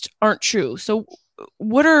that just aren't true. So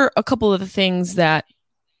what are a couple of the things that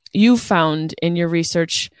you found in your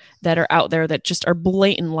research that are out there that just are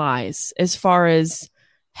blatant lies as far as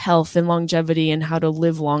health and longevity and how to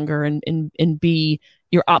live longer and be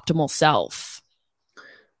your optimal self?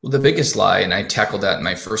 Well, the biggest lie, and I tackled that in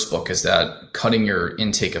my first book, is that cutting your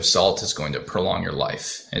intake of salt is going to prolong your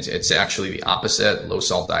life. It's actually the opposite. Low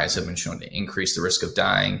salt diets have been shown to increase the risk of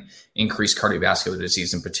dying, increase cardiovascular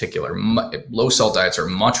disease in particular. Low salt diets are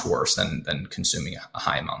much worse than consuming a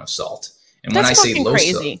high amount of salt. And That's when I say low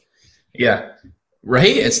crazy. salt, yeah,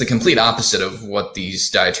 right. It's the complete opposite of what these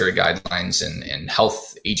dietary guidelines and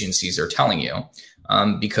health agencies are telling you.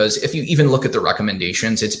 Because if you even look at the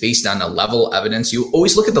recommendations, it's based on a level of evidence. You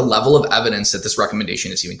always look at the level of evidence that this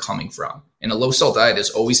recommendation is even coming from. And a low salt diet is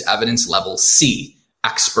always evidence level C,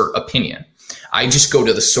 expert opinion. I just go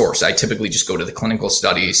to the source. I typically just go to the clinical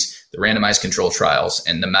studies, the randomized control trials,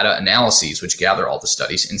 and the meta-analyses, which gather all the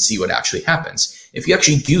studies, and see what actually happens. If you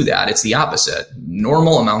actually do that, it's the opposite.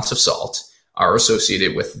 Normal amounts of salt are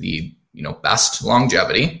associated with the best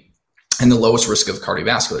longevity and the lowest risk of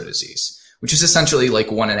cardiovascular disease, which is essentially like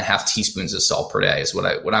 1.5 teaspoons of salt per day is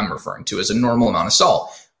what I'm referring to as a normal amount of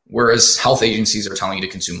salt. Whereas health agencies are telling you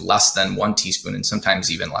to consume less than 1 teaspoon and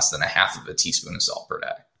sometimes even less than 1/2 of a teaspoon of salt per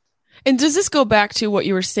day. And does this go back to what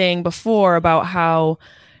you were saying before about how,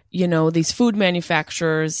 these food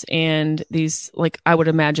manufacturers and these, like, I would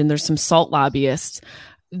imagine there's some salt lobbyists,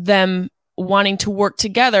 them wanting to work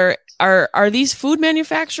together? Are these food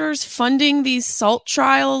manufacturers funding these salt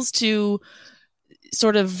trials to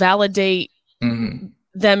sort of validate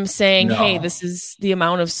them saying, no, hey, this is the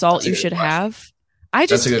amount of salt you should have?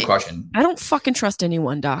 That's a good question. I don't fucking trust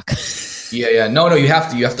anyone, Doc. Yeah. No, you have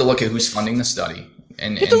to look at who's funding the study.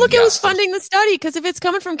 And you have to look at who's funding the study, because if it's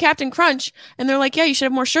coming from Captain Crunch and they're like, yeah, you should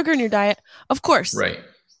have more sugar in your diet, of course. Right.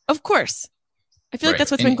 Of course. I feel like that's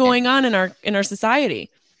what's been going on in our society.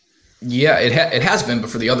 Yeah, it has been, but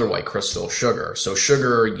for the other white crystal, sugar. So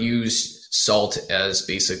sugar used salt as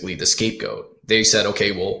basically the scapegoat. They said,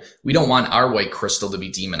 okay, well, we don't want our white crystal to be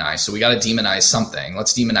demonized, so we got to demonize something.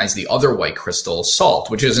 Let's demonize the other white crystal, salt,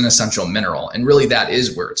 which is an essential mineral. And really that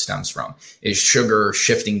is where it stems from, is sugar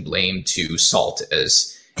shifting blame to salt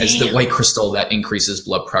as the white crystal that increases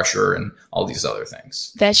blood pressure and all these other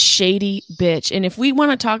things. That shady bitch. And if we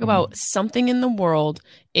want to talk about something in the world,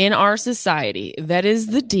 in our society, that is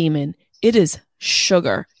the demon, it is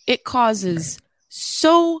sugar. It causes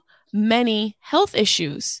so many health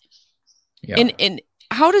issues. Yeah. And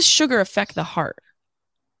how does sugar affect the heart?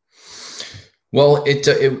 Well, it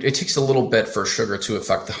takes a little bit for sugar to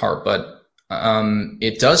affect the heart, but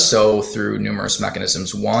it does so through numerous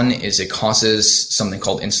mechanisms. One is it causes something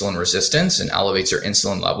called insulin resistance and elevates your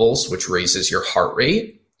insulin levels, which raises your heart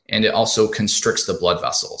rate, and it also constricts the blood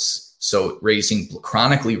vessels, so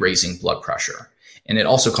chronically raising blood pressure. And it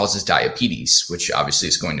also causes diabetes, which obviously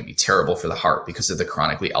is going to be terrible for the heart because of the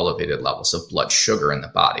chronically elevated levels of blood sugar in the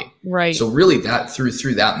body. Right. So really that through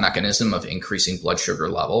that mechanism of increasing blood sugar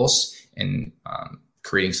levels and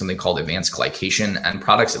creating something called advanced glycation end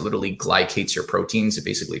products, it literally glycates your proteins. It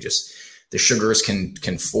basically just, the sugars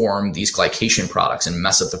can form these glycation products and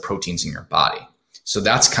mess up the proteins in your body. So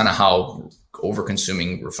that's kind of how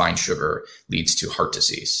overconsuming refined sugar leads to heart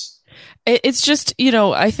disease. It's just,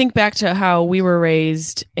 I think back to how we were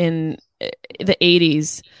raised in the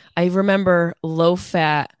 80s. I remember low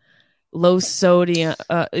fat, low sodium,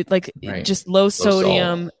 just low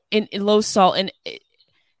sodium and low salt. And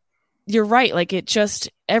you're right. Like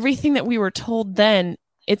everything that we were told then,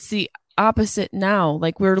 it's the opposite now.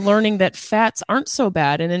 Like we're learning that fats aren't so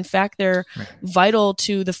bad. And in fact, they're vital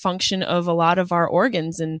to the function of a lot of our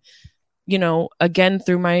organs. And, again,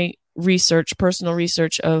 through my personal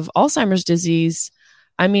research of Alzheimer's disease,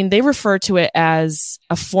 I mean, they refer to it as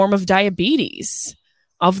a form of diabetes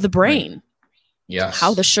of the brain. Right. Yes.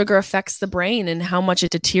 How the sugar affects the brain and how much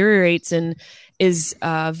it deteriorates and is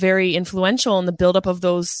very influential in the buildup of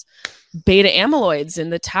those beta amyloids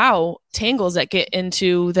and the tau tangles that get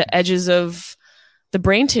into the edges of the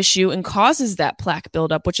brain tissue and causes that plaque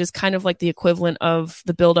buildup, which is kind of like the equivalent of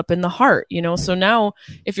the buildup in the heart, So now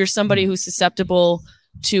if you're somebody who's susceptible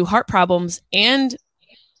to heart problems and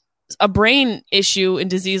a brain issue and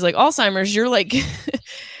disease like Alzheimer's, you're like,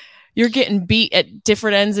 you're getting beat at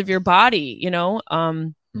different ends of your body,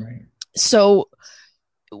 Right. So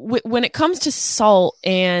when it comes to salt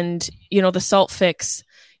and, the salt fix,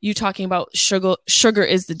 you talking about sugar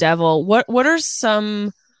is the devil. What are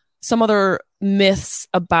some other myths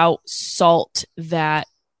about salt that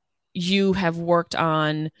you have worked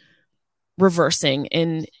on reversing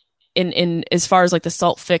in as far as like the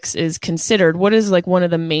salt fix is considered? What is like one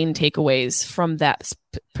of the main takeaways from that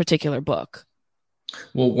particular book?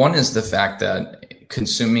 Well, one is the fact that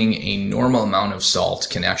consuming a normal amount of salt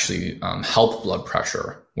can actually help blood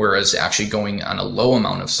pressure, whereas actually going on a low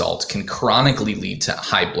amount of salt can chronically lead to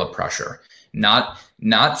high blood pressure.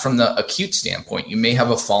 Not from the acute standpoint. You may have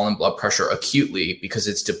a fall in blood pressure acutely because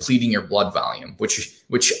it's depleting your blood volume,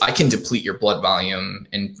 which I can deplete your blood volume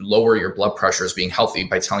and lower your blood pressure as being healthy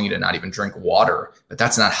by telling you to not even drink water, but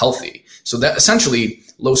that's not healthy. So that essentially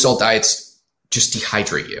low salt diets just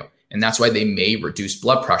dehydrate you. And that's why they may reduce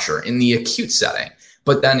blood pressure in the acute setting.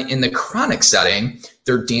 But then in the chronic setting,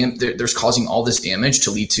 there's causing all this damage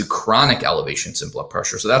to lead to chronic elevations in blood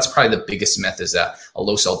pressure. So that's probably the biggest myth, is that a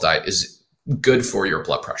low salt diet is good for your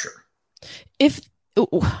blood pressure. If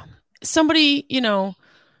somebody,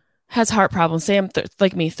 has heart problems, say I'm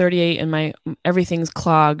like me, 38, and everything's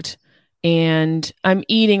clogged and I'm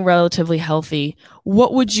eating relatively healthy,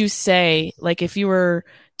 what would you say, like if you were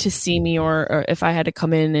to see me or if I had to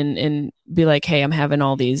come in and be like, hey, I'm having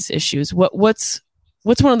all these issues, what's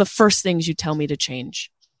one of the first things you tell me to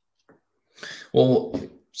change? Well,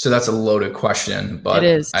 so that's a loaded question, but it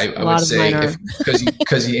is. I would say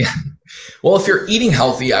if you're eating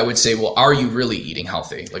healthy, I would say, well, are you really eating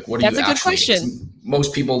healthy? Like, what are That's you a good actually question.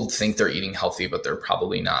 Most people think they're eating healthy, but they're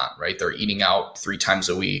probably not, right? They're eating out 3 times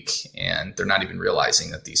a week and they're not even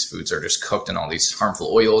realizing that these foods are just cooked in all these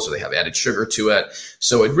harmful oils, or they have added sugar to it.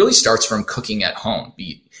 So it really starts from cooking at home.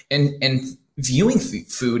 And viewing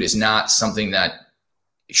food is not something that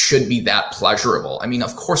should be that pleasurable. I mean,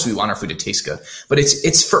 of course we want our food to taste good, but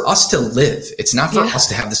it's for us to live. It's not for us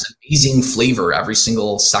to have this amazing flavor every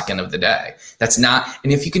single second of the day. That's not,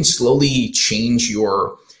 and if you can slowly change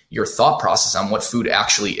your thought process on what food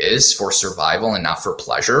actually is for survival and not for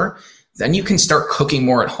pleasure, then you can start cooking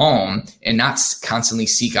more at home and not constantly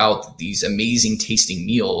seek out these amazing tasting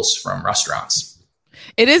meals from restaurants.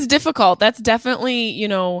 It is difficult. That's definitely,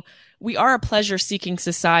 we are a pleasure seeking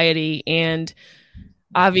society, and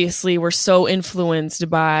obviously we're so influenced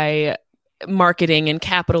by marketing and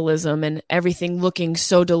capitalism and everything looking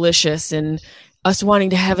so delicious and us wanting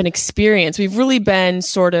to have an experience. We've really been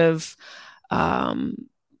sort of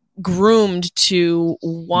groomed to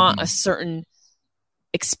want a certain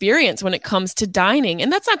experience when it comes to dining.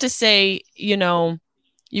 And that's not to say,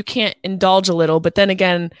 you can't indulge a little, but then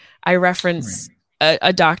again, I reference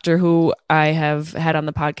a doctor who I have had on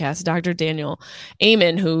the podcast, Dr. Daniel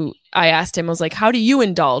Amen, who I asked him, I was like, how do you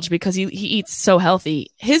indulge? Because he eats so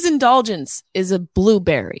healthy. His indulgence is a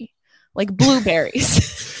blueberry, like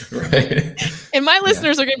blueberries. Right. And my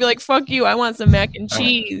listeners are going to be like, fuck you, I want some mac and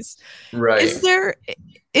cheese. Right. Is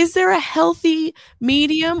there a healthy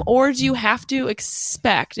medium, or do you have to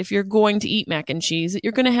expect, if you're going to eat mac and cheese, that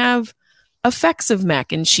you're going to have effects of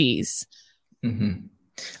mac and cheese? Mm-hmm.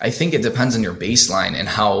 I think it depends on your baseline and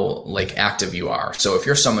how active you are. So if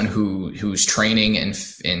you're someone who's training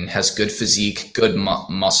and has good physique, good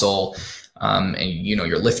muscle, and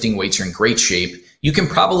you're lifting weights, you're in great shape, you can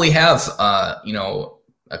probably have a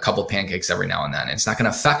couple pancakes every now and then. And it's not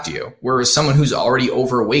going to affect you. Whereas someone who's already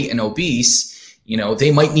overweight and obese,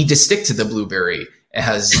 they might need to stick to the blueberry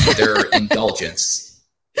as their indulgence.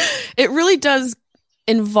 It really does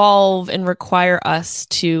involve and require us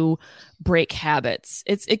to break habits.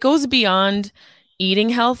 It goes beyond eating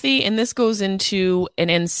healthy, and this goes into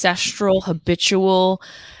an ancestral habitual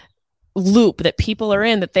loop that people are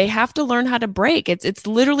in that they have to learn how to break. It's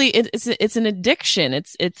literally it's an addiction.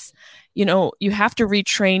 It's you have to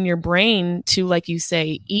retrain your brain to, like you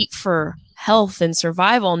say, eat for health and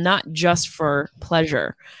survival, not just for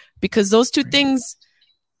pleasure, because those two things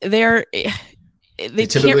they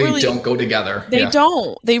typically don't go together. They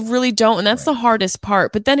don't. They really don't. And that's the hardest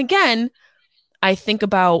part. But then again, I think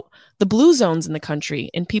about the blue zones in the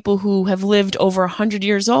country and people who have lived over 100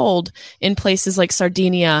 years old in places like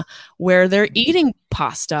Sardinia, where they're eating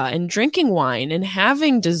pasta and drinking wine and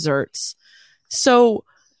having desserts. So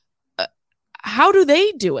how do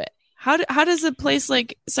they do it? How does a place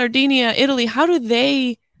like Sardinia, Italy, how do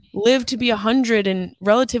they live to be 100 and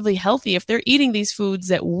relatively healthy if they're eating these foods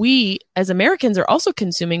that we as Americans are also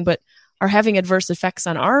consuming, but are having adverse effects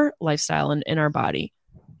on our lifestyle and in our body?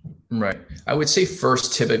 Right. I would say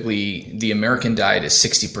first, typically the American diet is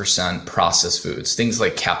 60% processed foods, things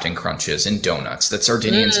like Captain Crunches and donuts that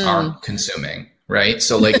Sardinians aren't consuming. Right.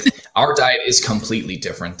 So our diet is completely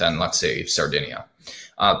different than, let's say, Sardinia.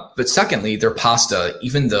 But secondly, their pasta,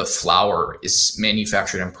 even the flour, is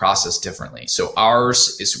manufactured and processed differently. So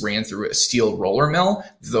ours is ran through a steel roller mill,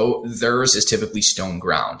 though theirs is typically stone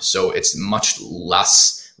ground. So it's much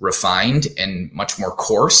less refined and much more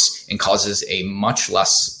coarse and causes a much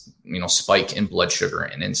less spike in blood sugar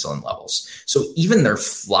and insulin levels. So even their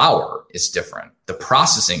flour is different. The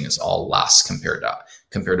processing is all less compared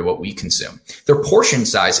to what we consume. Their portion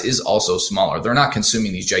size is also smaller. They're not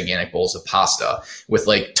consuming these gigantic bowls of pasta with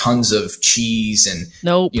like tons of cheese and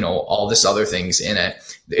all this other things in it.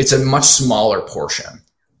 It's a much smaller portion.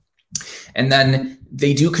 And then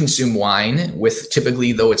they do consume wine with,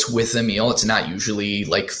 typically though it's with a meal, it's not usually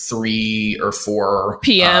like 3 or 4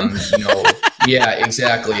 PM. Yeah,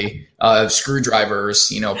 exactly. Screwdrivers,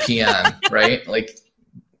 PM, right? Like,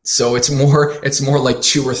 so it's more like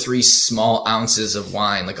 2 or 3 small ounces of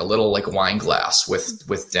wine, like a little like wine glass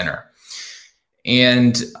with dinner.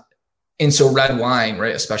 And so red wine,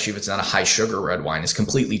 right, especially if it's not a high sugar red wine, is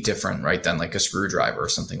completely different, right, than like a screwdriver or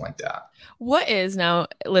something like that. What is now,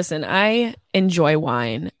 listen, I enjoy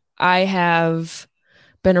wine. I have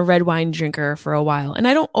been a red wine drinker for a while, and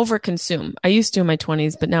I don't overconsume. I used to in my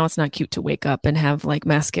 20s, but now it's not cute to wake up and have like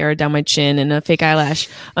mascara down my chin and a fake eyelash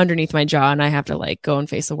underneath my jaw, and I have to like go and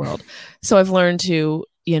face the world. So I've learned to,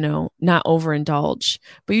 not overindulge.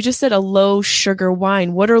 But you just said a low sugar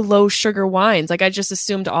wine. What are low sugar wines? Like I just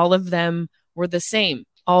assumed all of them were the same.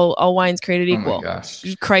 All wines created equal. Oh my gosh.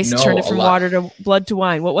 Christ turned it from water to blood to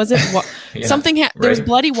wine. What was it? Yeah, there's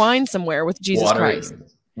bloody wine somewhere with Jesus Christ.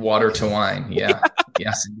 Water to wine. Yeah.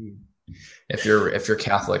 Yes, indeed. If you're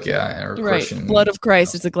Catholic, yeah, or Christian. Blood of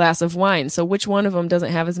Christ is a glass of wine. So which one of them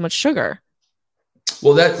doesn't have as much sugar?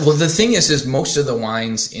 Well, the thing is most of the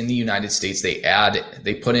wines in the United States,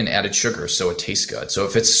 they put in added sugar so it tastes good. So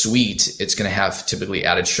if it's sweet, it's going to have typically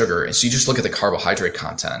added sugar. And so you just look at the carbohydrate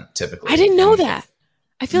content typically. I didn't know that.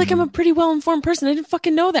 I feel like I'm a pretty well-informed person. I didn't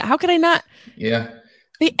fucking know that. How could I not? Yeah.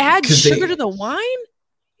 They add sugar to the wine?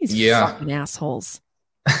 These fucking assholes.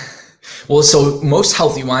 Well, so most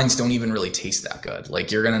healthy wines don't even really taste that good.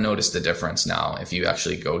 Like you're going to notice the difference now. If you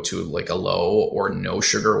actually go to like a low or no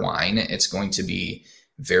sugar wine, it's going to be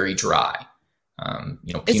very dry.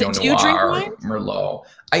 Pinot Noir, Merlot.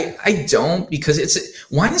 I don't, because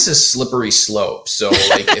wine is a slippery slope. So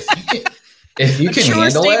like if you can handle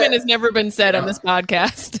it. Statement has never been said on this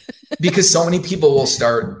podcast. Because so many people will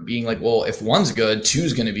start being like, well, if one's good,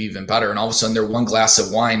 two's going to be even better. And all of a sudden their one glass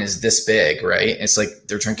of wine is this big, right? It's like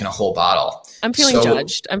they're drinking a whole bottle. I'm feeling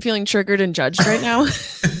judged. I'm feeling triggered and judged right now.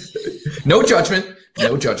 No judgment.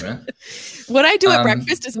 No judgment. What I do at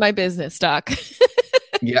breakfast is my business, Doc.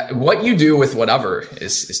 Yeah. What you do with whatever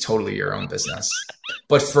is totally your own business.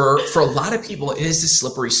 But for a lot of people, it is this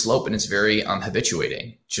slippery slope, and it's very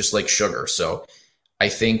habituating, just like sugar. So I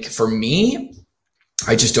think for me,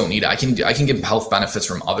 I just don't need it. I can get health benefits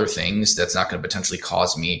from other things. That's not going to potentially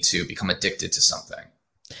cause me to become addicted to something.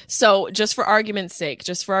 So just for argument's sake,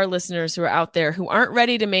 just for our listeners who are out there who aren't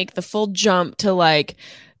ready to make the full jump to like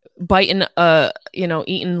biting,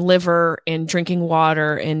 eating liver and drinking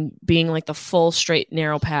water and being like the full straight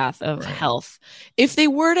narrow path of health. If they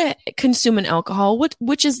were to consume an alcohol,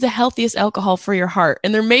 which is the healthiest alcohol for your heart?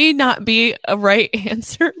 And there may not be a right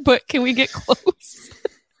answer, but can we get close?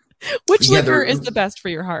 Which liquor is the best for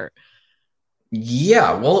your heart?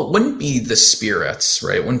 Yeah, well, it wouldn't be the spirits,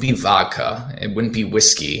 right? It wouldn't be vodka. It wouldn't be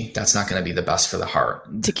whiskey. That's not going to be the best for the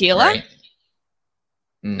heart. Tequila? Right?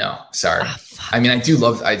 No, sorry. I mean, I do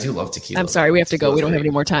love tequila. I'm sorry, we have to go. We don't have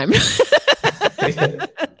any more time.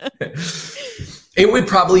 It would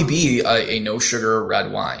probably be a no sugar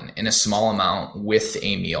red wine in a small amount with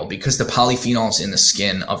a meal, because the polyphenols in the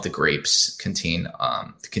skin of the grapes contain those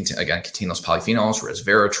polyphenols,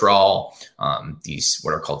 resveratrol, these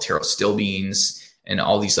what are called pterostilbenes, and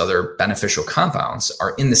all these other beneficial compounds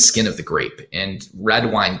are in the skin of the grape. And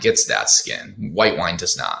red wine gets that skin. White wine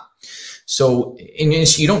does not. So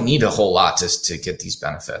you don't need a whole lot to get these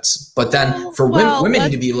benefits. But then women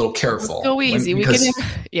need to be a little careful. Go easy. We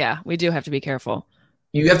do have to be careful.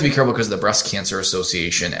 You have to be careful because the Breast Cancer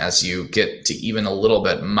Association, as you get to even a little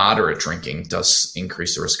bit moderate drinking, does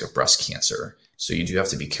increase the risk of breast cancer. So you do have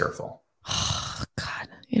to be careful. Oh, God.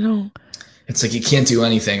 It's like you can't do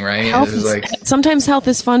anything, right? Sometimes health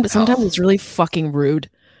is fun, but sometimes it's really fucking rude.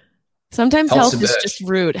 Sometimes health is just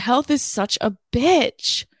rude. Health is such a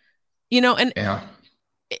bitch.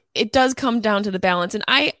 It does come down to the balance. And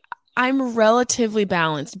I'm relatively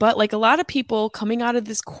balanced, but like a lot of people coming out of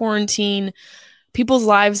this quarantine, people's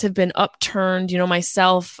lives have been upturned.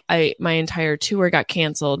 Myself, my entire tour got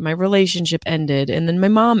canceled. My relationship ended, and then my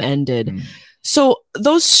mom ended. Mm. So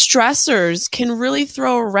those stressors can really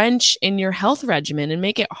throw a wrench in your health regimen and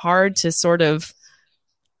make it hard to sort of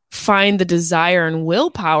find the desire and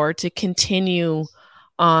willpower to continue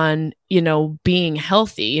on, being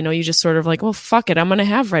healthy. You just sort of like, well, fuck it, I'm going to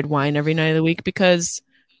have red wine every night of the week because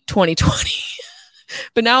 2020.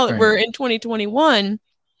 But now that we're in 2021,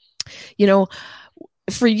 You know,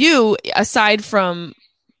 for you, aside from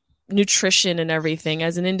nutrition and everything,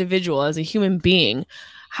 as an individual, as a human being,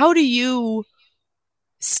 how do you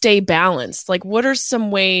stay balanced? Like, what are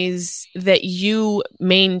some ways that you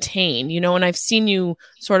maintain, you know, and I've seen you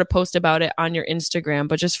sort of post about it on your Instagram,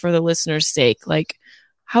 but just for the listener's sake, like,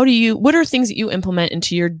 what are things that you implement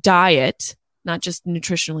into your diet, not just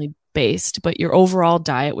nutritionally based, but your overall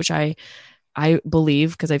diet, which I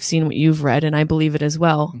believe, because I've seen what you've read and I believe it as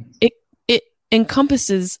well. It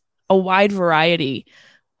encompasses a wide variety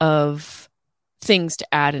of things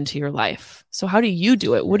to add into your life. So how do you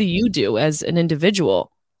do it? What do you do as an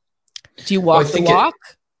individual? Do you walk the walk?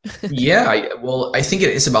 I think it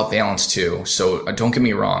is about balance too. So don't get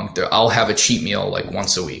me wrong. I'll have a cheat meal like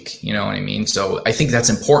once a week. You know what I mean? So I think that's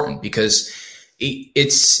important because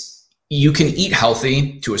you can eat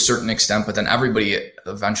healthy to a certain extent, but then everybody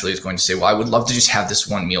eventually is going to say, well, I would love to just have this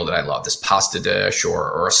one meal that I love, this pasta dish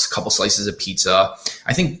or a couple slices of pizza.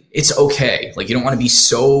 I think it's okay. Like, you don't want to be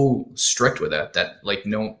so strict with it that like,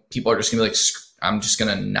 no, people are just gonna be like, I'm just going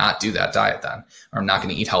to not do that diet then, or I'm not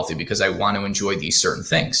going to eat healthy because I want to enjoy these certain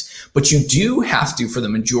things. But you do have to, for the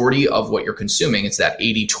majority of what you're consuming, it's that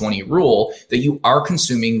 80-20 rule that you are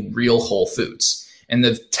consuming real whole foods. And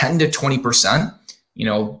the 10 to 20%, you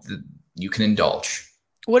know, you can indulge.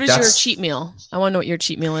 What is your cheat meal? I want to know what your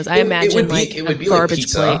cheat meal is. I imagine it would be garbage like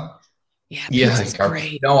pizza. Plate. Yeah, pizza's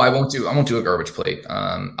great. No, I won't do a garbage plate.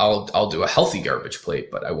 I'll do a healthy garbage plate,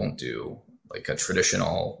 but I won't do like a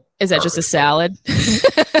traditional. Is that just a salad?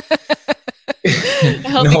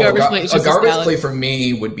 A garbage plate for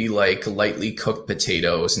me would be like lightly cooked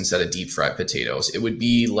potatoes instead of deep fried potatoes. It would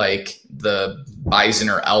be like the bison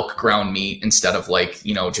or elk ground meat instead of like,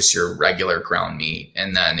 you know, just your regular ground meat.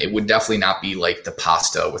 And then it would definitely not be like the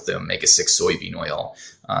pasta with the omega-6 soybean oil.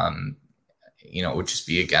 You know, it would just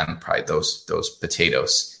be, again, probably those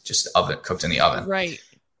potatoes just cooked in the oven. Right.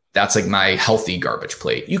 That's like my healthy garbage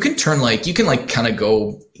plate. You can kind of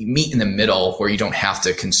go meet in the middle where you don't have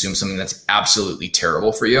to consume something that's absolutely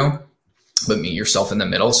terrible for you, but meet yourself in the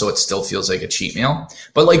middle. So it still feels like a cheat meal.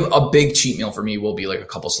 But like a big cheat meal for me will be like a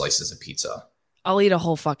couple slices of pizza. I'll eat a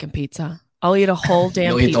whole fucking pizza. I'll eat a whole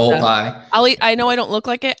damn pizza. You'll eat the whole pie. I know I don't look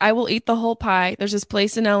like it. I will eat the whole pie. There's this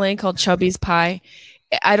place in LA called Chubby's Pie.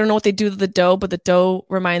 I don't know what they do to the dough, but the dough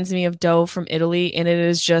reminds me of dough from Italy. And it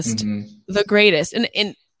is just the greatest.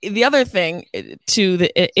 And the other thing, to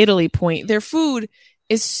the Italy point, their food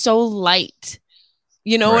is so light.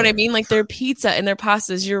 You know what I mean? Like their pizza and their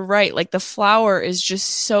pastas, you're right. Like the flour is just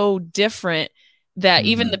so different that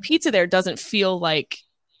even the pizza there doesn't feel like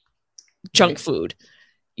junk food,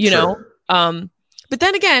 you know? But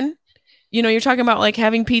then again, you know, you're talking about like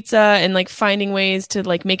having pizza and like finding ways to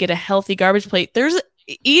like make it a healthy garbage plate. There's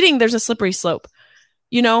a slippery slope,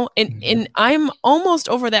 you know, and I'm almost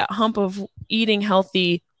over that hump of eating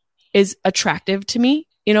healthy is attractive to me.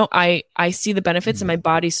 You know, I see the benefits and my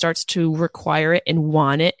body starts to require it and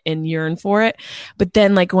want it and yearn for it. But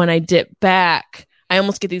then like when I dip back, I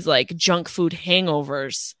almost get these like junk food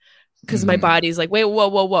hangovers because my body's like, wait,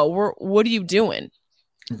 whoa. What are you doing?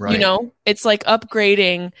 Right. You know, it's like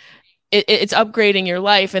upgrading. It's upgrading your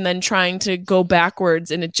life and then trying to go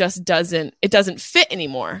backwards, and it just doesn't fit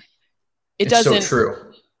anymore. It's so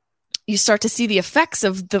true. You start to see the effects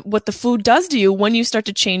of what the food does to you when you start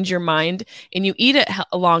to change your mind and you eat it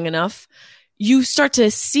long enough. You start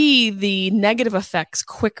to see the negative effects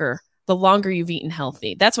quicker the longer you've eaten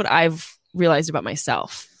healthy. That's what I've realized about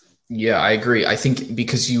myself. Yeah, I agree. I think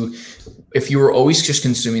because if you were always just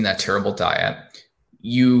consuming that terrible diet,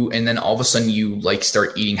 and then all of a sudden you like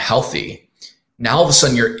start eating healthy. Now all of a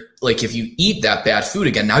sudden you're like, if you eat that bad food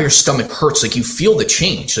again, now your stomach hurts. Like you feel the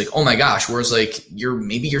change, like, oh my gosh. Whereas like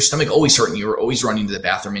maybe your stomach always hurt and you were always running to the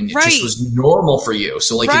bathroom and it just was normal for you.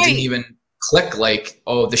 So like it didn't even click like,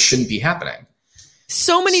 oh, this shouldn't be happening.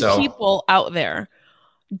 So many people out there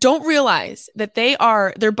don't realize that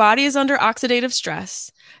their body is under oxidative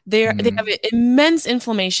stress. They have immense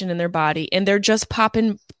inflammation in their body and they're just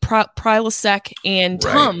popping Prilosec and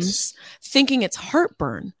Tums thinking it's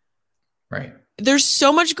heartburn. Right. There's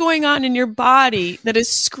so much going on in your body that is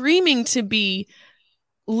screaming to be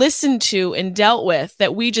listened to and dealt with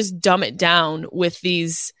that we just dumb it down with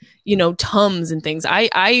these, you know, Tums and things.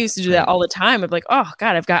 I used to do that all the time. I'm like, oh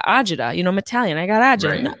God, I've got agita. You know, I'm Italian. I got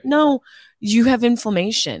agita. Right. No, you have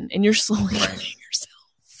inflammation and you're slowly killing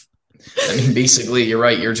yourself. I mean, basically, you're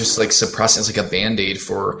right. You're just like suppressing. It's like a Band-Aid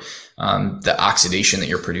for the oxidation that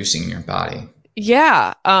you're producing in your body.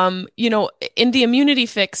 Yeah. You know, in the Immunity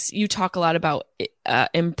Fix, you talk a lot about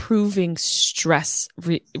improving stress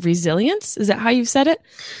resilience. Is that how you said it?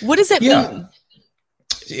 What does that mean?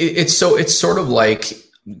 It's sort of like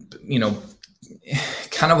you know,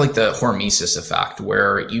 kind of like the hormesis effect,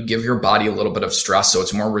 where you give your body a little bit of stress so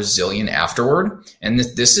it's more resilient afterward. And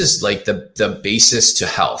this is like the basis to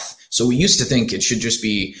health. So we used to think it should just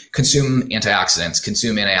be consume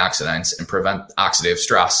antioxidants, and prevent oxidative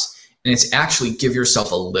stress. And it's actually give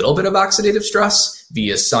yourself a little bit of oxidative stress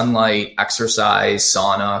via sunlight, exercise,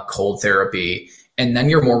 sauna, cold therapy, and then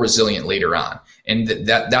you're more resilient later on. And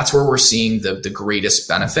that's where we're seeing the greatest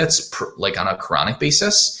benefits, like on a chronic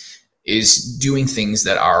basis, is doing things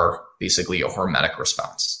that are basically a hormetic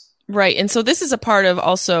response. Right. And so this is a part of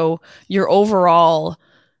also your overall,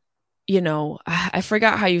 you know, I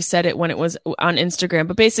forgot how you said it when it was on Instagram,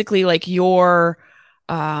 but basically like your,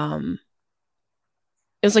 it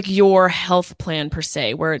was like your health plan per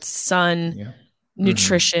se, where it's sun,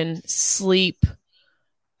 nutrition, sleep.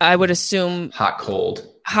 I would assume hot,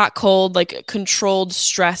 cold, like controlled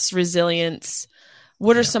stress, resilience.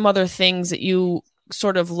 What are some other things that you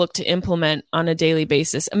sort of look to implement on a daily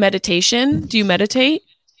basis? Meditation. Do you meditate?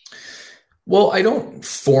 Well, I don't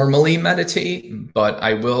formally meditate, but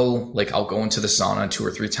I will, like, I'll go into the sauna 2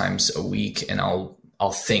 or 3 times a week, and I'll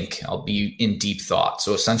think, I'll be in deep thought.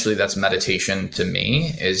 So essentially that's meditation to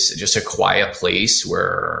me, is just a quiet place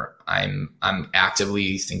where I'm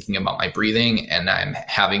actively thinking about my breathing, and I'm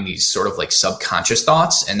having these sort of like subconscious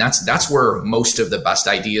thoughts. And that's where most of the best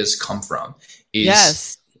ideas come from,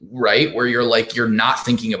 is right? Where you're not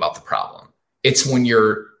thinking about the problem. It's when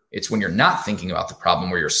you're not thinking about the problem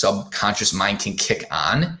where your subconscious mind can kick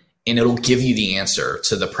on, and it'll give you the answer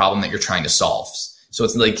to the problem that you're trying to solve. So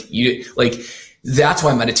it's like that's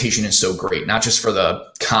why meditation is so great, not just for the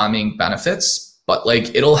calming benefits, but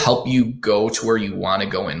like it'll help you go to where you want to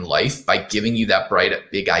go in life by giving you that bright,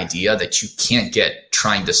 big idea that you can't get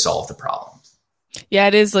trying to solve the problem. Yeah,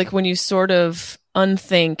 it is like when you sort of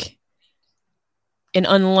unthink and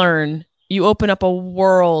unlearn, you open up a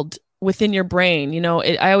world within your brain. You know,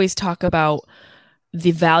 I always talk about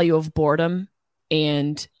the value of boredom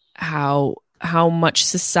and how much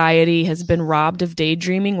society has been robbed of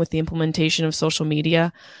daydreaming with the implementation of social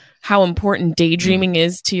media, how important daydreaming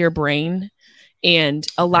is to your brain, and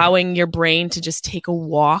allowing your brain to just take a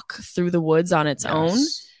walk through the woods on its own,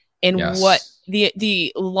 and what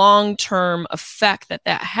the long-term effect that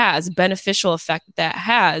has, beneficial effect that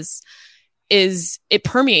has, is it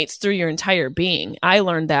permeates through your entire being. I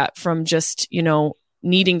learned that from just, you know,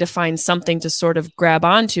 needing to find something to sort of grab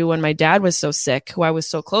onto when my dad was so sick, who I was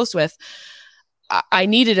so close with. I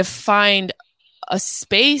needed to find a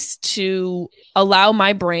space to allow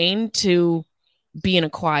my brain to be in a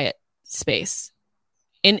quiet space.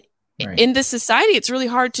 And in this society, it's really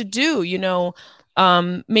hard to do, you know,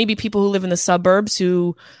 maybe people who live in the suburbs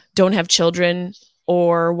who don't have children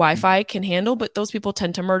or Wi-Fi can handle, but those people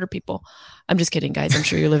tend to murder people. I'm just kidding, guys. I'm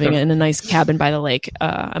sure you're living in a nice cabin by the lake.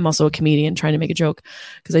 I'm also a comedian trying to make a joke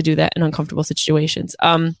because I do that in uncomfortable situations.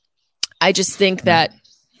 I just think that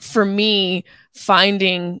for me,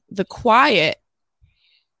 finding the quiet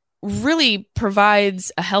really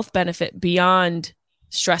provides a health benefit beyond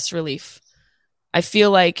stress relief. I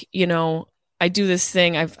feel like, you know, I do this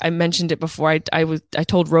thing. I mentioned it before. I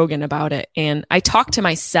told Rogan about it, and I talk to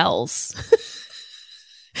my cells.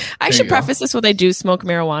 I should preface this with I do smoke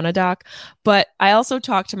marijuana, doc, but I also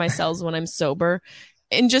talk to my cells when I'm sober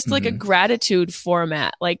in just like a gratitude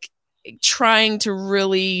format, like trying to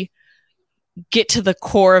really get to the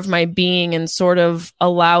core of my being and sort of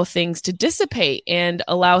allow things to dissipate and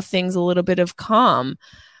allow things a little bit of calm.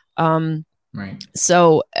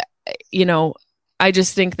 So, you know, I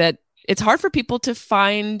just think that it's hard for people to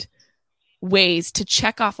find ways to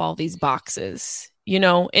check off all these boxes, you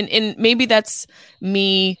know, and maybe that's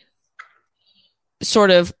me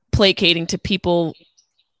sort of placating to people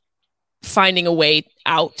finding a way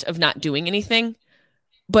out of not doing anything.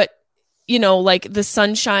 But, you know, like the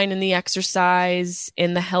sunshine and the exercise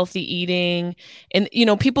and the healthy eating, and, you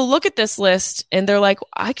know, people look at this list and they're like,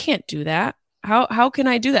 I can't do that. How can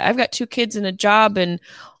I do that? I've got 2 kids and a job and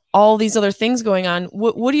all these other things going on.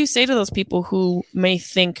 What do you say to those people who may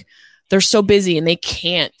think they're so busy and they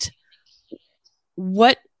can't?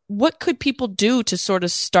 What could people do to sort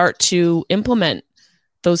of start to implement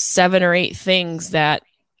those 7 or 8 things that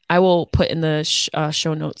I will put in the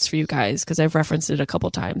show notes for you guys, because I've referenced it a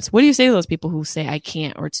couple times? What do you say to those people who say I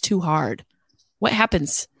can't or it's too hard? What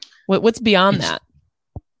happens? What's beyond that?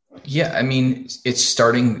 Yeah, I mean, it's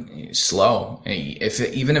starting slow.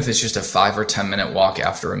 Even if it's just a 5 or 10 minute walk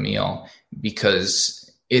after a meal,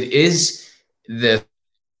 because it is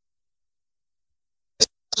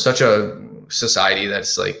such a society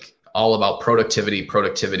that's like all about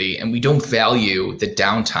productivity, and we don't value the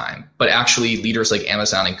downtime. But actually leaders like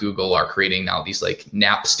Amazon and Google are creating now these like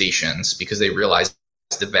nap stations because they realize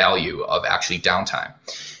the value of actually downtime.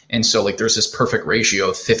 And so like there's this perfect ratio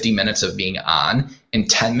of 50 minutes of being on and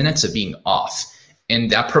 10 minutes of being off. And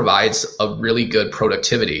that provides a really good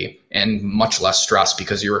productivity and much less stress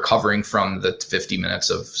because you're recovering from the 50 minutes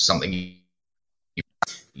of something.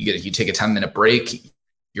 You take a 10-minute break,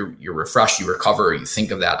 you're refreshed, you recover, you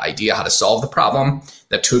think of that idea, how to solve the problem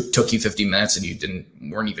that took you 50 minutes and you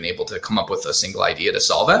weren't even able to come up with a single idea to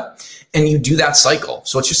solve it. And you do that cycle.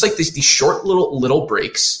 So it's just like these short little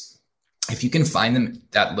breaks. If you can find them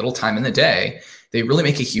that little time in the day, they really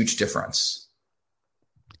make a huge difference.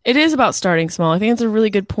 It is about starting small. I think it's a really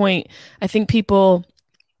good point. I think people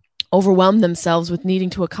overwhelm themselves with needing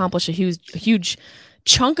to accomplish a huge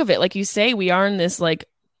chunk of it. Like you say, we are in this like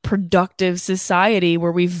productive society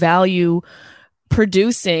where we value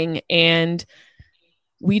producing, and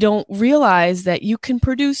we don't realize that you can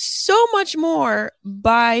produce so much more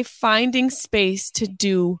by finding space to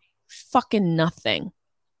do fucking nothing.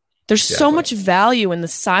 There's so much value in the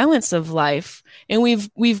silence of life, and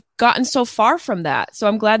we've gotten so far from that. So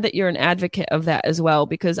I'm glad that you're an advocate of that as well,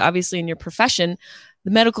 because obviously in your profession,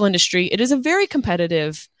 the medical industry, it is a very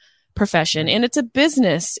competitive profession and it's a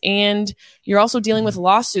business, and you're also dealing with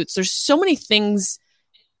lawsuits. There's so many things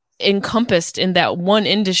encompassed in that one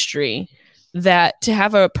industry that to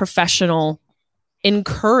have a professional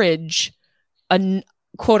encourage a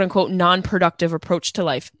quote unquote non-productive approach to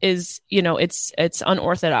life is, it's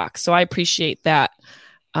unorthodox. So I appreciate that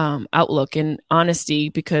outlook and honesty,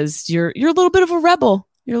 because you're a little bit of a rebel.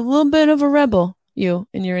 You're a little bit of a rebel, you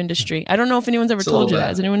in your industry. I don't know if anyone's ever told you that.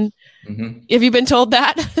 Has anyone? Have you been told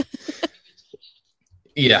that?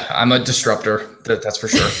 Yeah, I'm a disruptor. That's for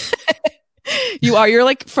sure. You are. You're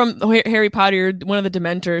like from Harry Potter. You're one of the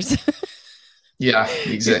Dementors. Yeah,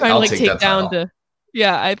 exactly. I'll take that title.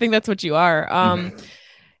 Yeah, I think that's what you are.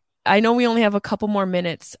 I know we only have a couple more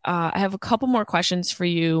minutes. I have a couple more questions for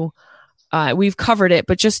you. We've covered it,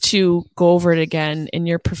 but just to go over it again, in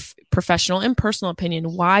your professional and personal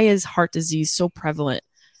opinion, why is heart disease so prevalent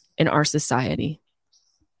in our society?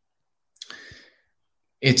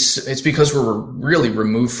 It's because we're really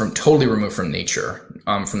totally removed from nature,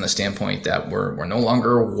 from the standpoint that we're no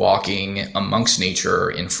longer walking amongst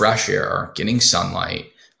nature in fresh air, getting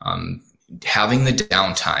sunlight, having the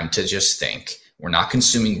downtime to just think. We're not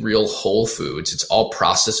consuming real whole foods. It's all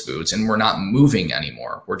processed foods, and we're not moving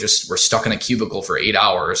anymore. We're stuck in a cubicle for 8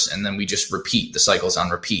 hours, and then we just repeat. The cycle's on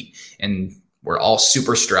repeat, and we're all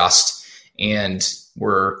super stressed, and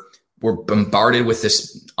we're bombarded with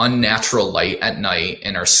this unnatural light at night,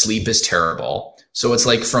 and our sleep is terrible. So it's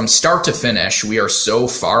like from start to finish, we are so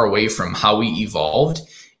far away from how we evolved.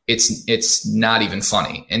 It's not even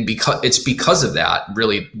funny. And because of that,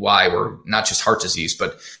 really why we're not just heart disease,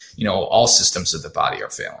 but all systems of the body are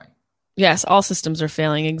failing. Yes, all systems are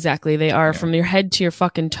failing. Exactly. They are, from your head to your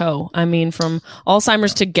fucking toe. I mean, from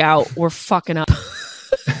Alzheimer's to gout, we're fucking up.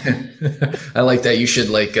 I like that. You should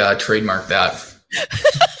trademark that.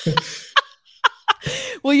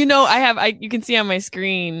 Well, you can see on my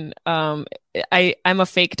screen, I'm a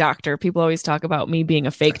fake doctor. People always talk about me being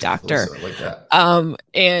a fake doctor. I like that.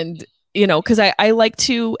 And, because I like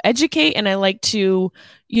to educate, and I like to,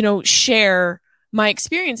 share my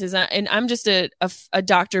experiences. And I'm just a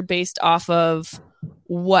doctor based off of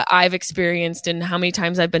what I've experienced and how many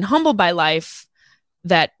times I've been humbled by life,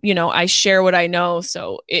 that, I share what I know.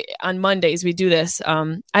 So on Mondays we do this.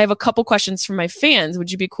 I have a couple questions from my fans.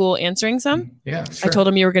 Would you be cool answering some? Yeah, sure. I told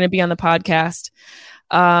them you were going to be on the podcast.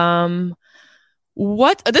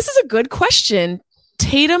 This is a good question.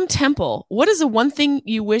 Tatum Temple, what is the one thing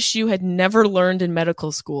you wish you had never learned in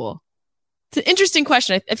medical school? It's an interesting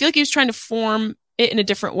question. I feel like he was trying to form it in a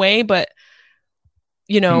different way, but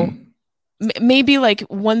maybe like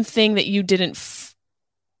one thing that you didn't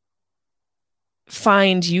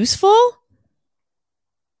find useful.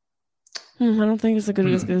 I don't think it's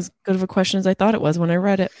as good of a question as I thought it was when I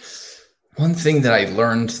read it. One thing that I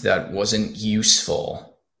learned that wasn't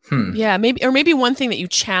useful. Yeah, maybe one thing that you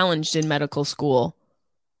challenged in medical school.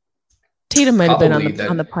 Tatum might have been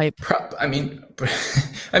on the pipe.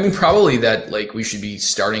 Probably that we should be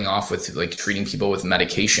starting off with treating people with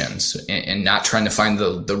medications and not trying to find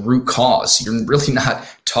the root cause. You're really not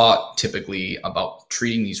taught typically about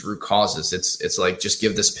treating these root causes. It's like, just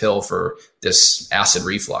give this pill for this acid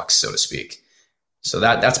reflux, so to speak. So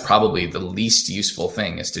that's probably the least useful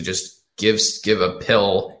thing, is to just give a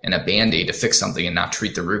pill and a Band-Aid to fix something and not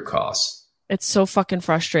treat the root cause. It's so fucking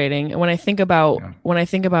frustrating. And when I think about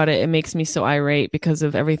it, it makes me so irate because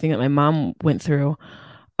of everything that my mom went through.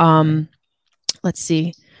 Let's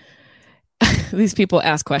see. These people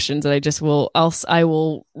ask questions that I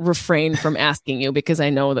will refrain from asking you because I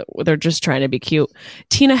know that they're just trying to be cute.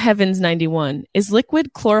 Tina Heavens 91, is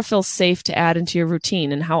liquid chlorophyll safe to add into your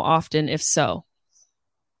routine, and how often, if so?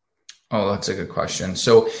 Oh, that's a good question.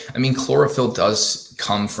 So, I mean, chlorophyll does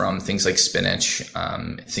come from things like spinach,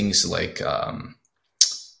 things like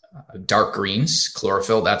dark greens.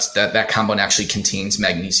 Chlorophyll, that compound actually contains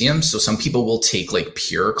magnesium. So some people will take like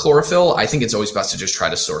pure chlorophyll. I think it's always best to just try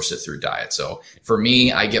to source it through diet. So for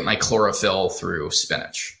me, I get my chlorophyll through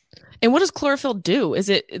spinach. And what does chlorophyll do? Is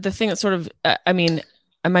it the thing that sort of, I mean,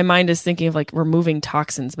 my mind is thinking of like removing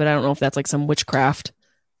toxins, but I don't know if that's like some witchcraft.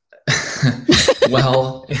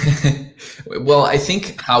 Well, I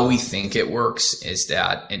think how we think it works is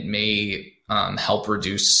that it may help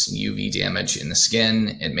reduce UV damage in the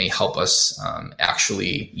skin. It may help us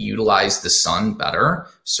actually utilize the sun better,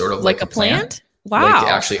 sort of like a plant. Wow.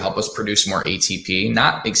 Like actually help us produce more ATP.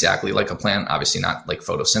 Not exactly like a plant, obviously not like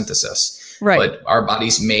photosynthesis. Right. But our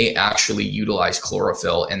bodies may actually utilize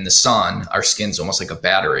chlorophyll in the sun. Our skin's almost like a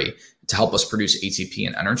battery to help us produce ATP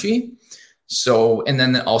and energy. So, and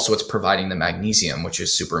then also it's providing the magnesium, which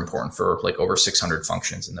is super important for like over 600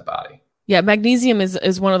 functions in the body. Yeah, magnesium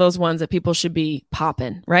is one of those ones that people should be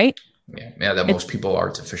popping, right? Yeah, that most people are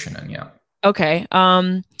deficient in, yeah. Okay.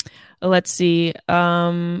 Let's see.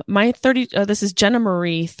 This is Jenna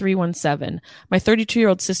Marie 317. My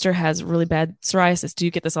 32-year-old sister has really bad psoriasis. Do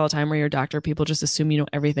you get this all the time where you're a doctor, people just assume you know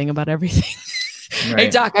everything about everything? Right. Hey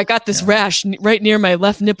doc, I got this rash right near my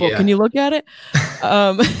left nipple. Yeah. Can you look at it?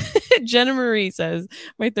 Jenna Marie says,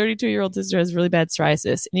 my 32-year-old sister has really bad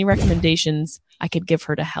psoriasis. Any recommendations I could give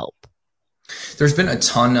her to help? There's been a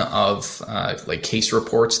ton of like case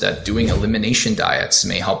reports that doing elimination diets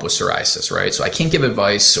may help with psoriasis, right? So I can't give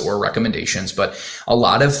advice or recommendations, but a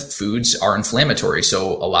lot of foods are inflammatory.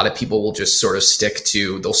 So a lot of people will just sort of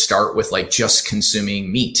they'll start with like just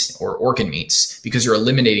consuming meat or organ meats because you're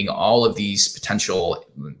eliminating all of these potential,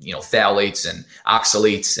 phthalates and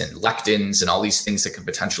oxalates and lectins and all these things that could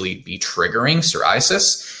potentially be triggering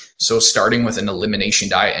psoriasis. So starting with an elimination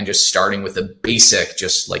diet and just starting with a basic,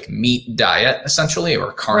 just like meat diet, essentially,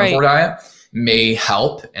 or carnivore diet may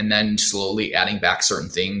help. And then slowly adding back certain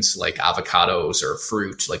things like avocados or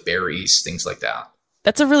fruit, like berries, things like that.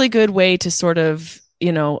 That's a really good way to sort of,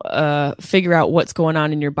 figure out what's going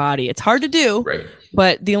on in your body. It's hard to do, right,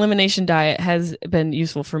 but the elimination diet has been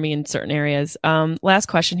useful for me in certain areas. Last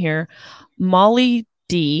question here. Molly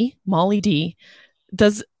D,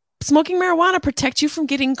 does smoking marijuana protect you from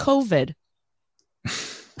getting COVID?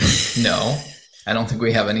 No, I don't think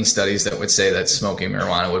we have any studies that would say that smoking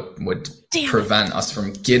marijuana would prevent us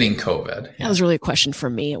from getting COVID. That was really a question for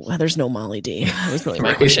me. Well, there's no Molly D. That was really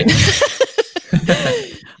my question.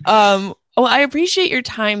 Well, I appreciate your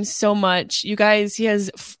time so much. You guys, he has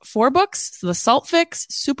 4 books: The Salt Fix,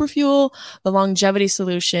 Super Fuel, The Longevity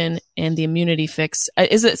Solution, and The Immunity Fix.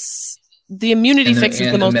 Is it... The immunity fix is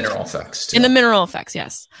the most mineral effects too. In the mineral effects,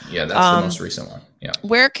 yes. Yeah, that's the most recent one. Yeah.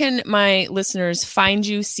 Where can my listeners find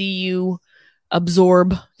you, see you,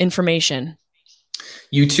 absorb information?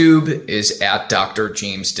 YouTube is at Dr.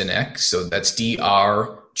 James Dinick. So that's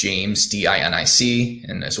Dr. James Dinic,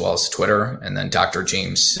 and as well as Twitter, and then Dr.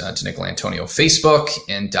 James Dinick Lantonio Facebook,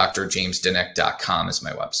 and drjamesdinick.com is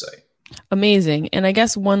my website. Amazing. And I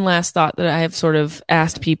guess one last thought that I have sort of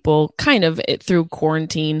asked people kind of through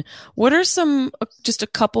quarantine, what are just a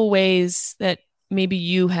couple ways that maybe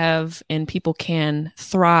you have and people can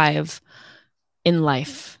thrive in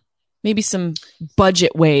life? Maybe some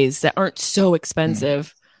budget ways that aren't so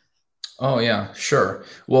expensive. Oh yeah, sure.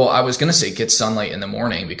 Well, I was going to say get sunlight in the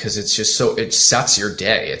morning because it's just it sets your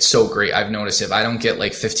day. It's so great. I've noticed if I don't get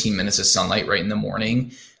like 15 minutes of sunlight right in the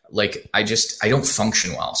morning, like I don't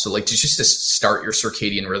function well. So like to start your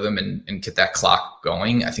circadian rhythm and get that clock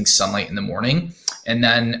going, I think sunlight in the morning. And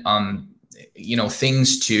then,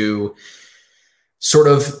 things to sort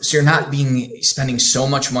of, so you're not spending so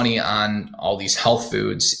much money on all these health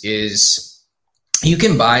foods is you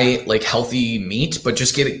can buy like healthy meat, but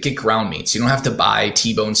just get ground meats. You don't have to buy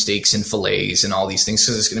T-bone steaks and fillets and all these things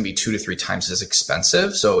because it's going to be 2 to 3 times as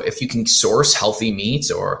expensive. So if you can source healthy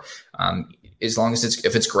meats or, as long as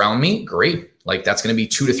if it's ground meat, great. Like that's going to be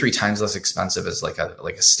 2 to 3 times less expensive as like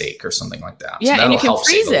a steak or something like that. Yeah, so and you can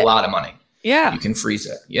freeze it. A lot of money. Yeah, you can freeze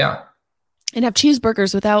it. Yeah, and have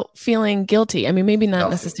cheeseburgers without feeling guilty. I mean, maybe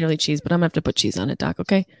not necessarily cheese, but I'm gonna have to put cheese on it, Doc.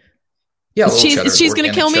 Okay. Yeah, is cheese going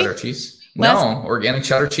to kill me? Cheese. No, organic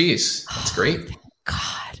cheddar cheese. That's great.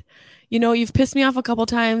 God, you've pissed me off a couple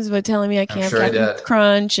times by telling me I can't have Captain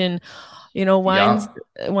Crunch and. You know, wine's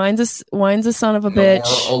a son of a bitch.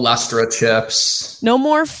 No more Olestra chips. No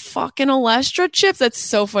more fucking Olestra chips. That's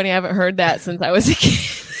so funny. I haven't heard that since I was a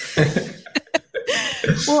kid.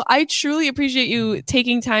 Well, I truly appreciate you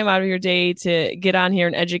taking time out of your day to get on here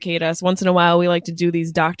and educate us. Once in a while, we like to do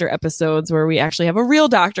these doctor episodes where we actually have a real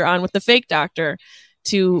doctor on with the fake doctor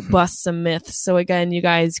to bust some myths. So again, you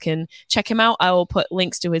guys can check him out. I will put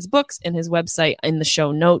links to his books and his website in the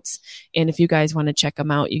show notes. And if you guys want to check him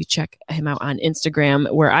out, you can check him out on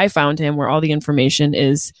Instagram, where I found him, where all the information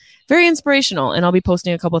is very inspirational. And I'll be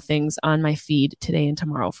posting a couple of things on my feed today and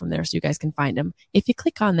tomorrow from there, so you guys can find him if you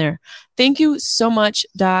click on there. Thank you so much,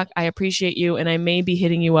 Doc. I appreciate you. And I may be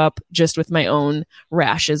hitting you up just with my own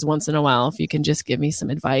rashes once in a while. If you can just give me some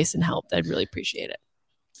advice and help, I'd really appreciate it.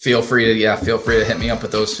 Feel free to hit me up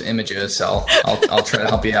with those images. I'll try to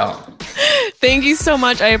help you out. Thank you so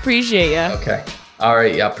much. I appreciate you. Okay. All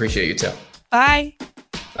right. Yeah. Appreciate you too. Bye.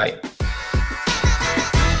 Bye.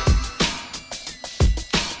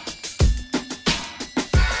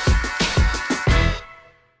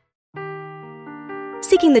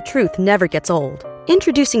 Seeking the truth never gets old.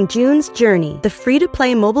 Introducing June's Journey, the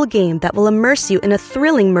free-to-play mobile game that will immerse you in a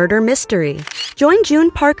thrilling murder mystery. Join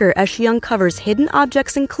June Parker as she uncovers hidden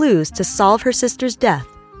objects and clues to solve her sister's death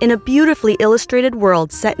in a beautifully illustrated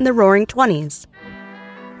world set in the Roaring '20s.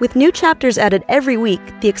 With new chapters added every week,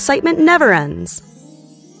 the excitement never ends.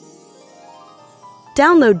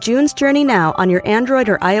 Download June's Journey now on your Android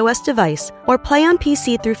or iOS device, or play on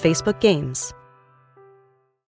PC through Facebook Games.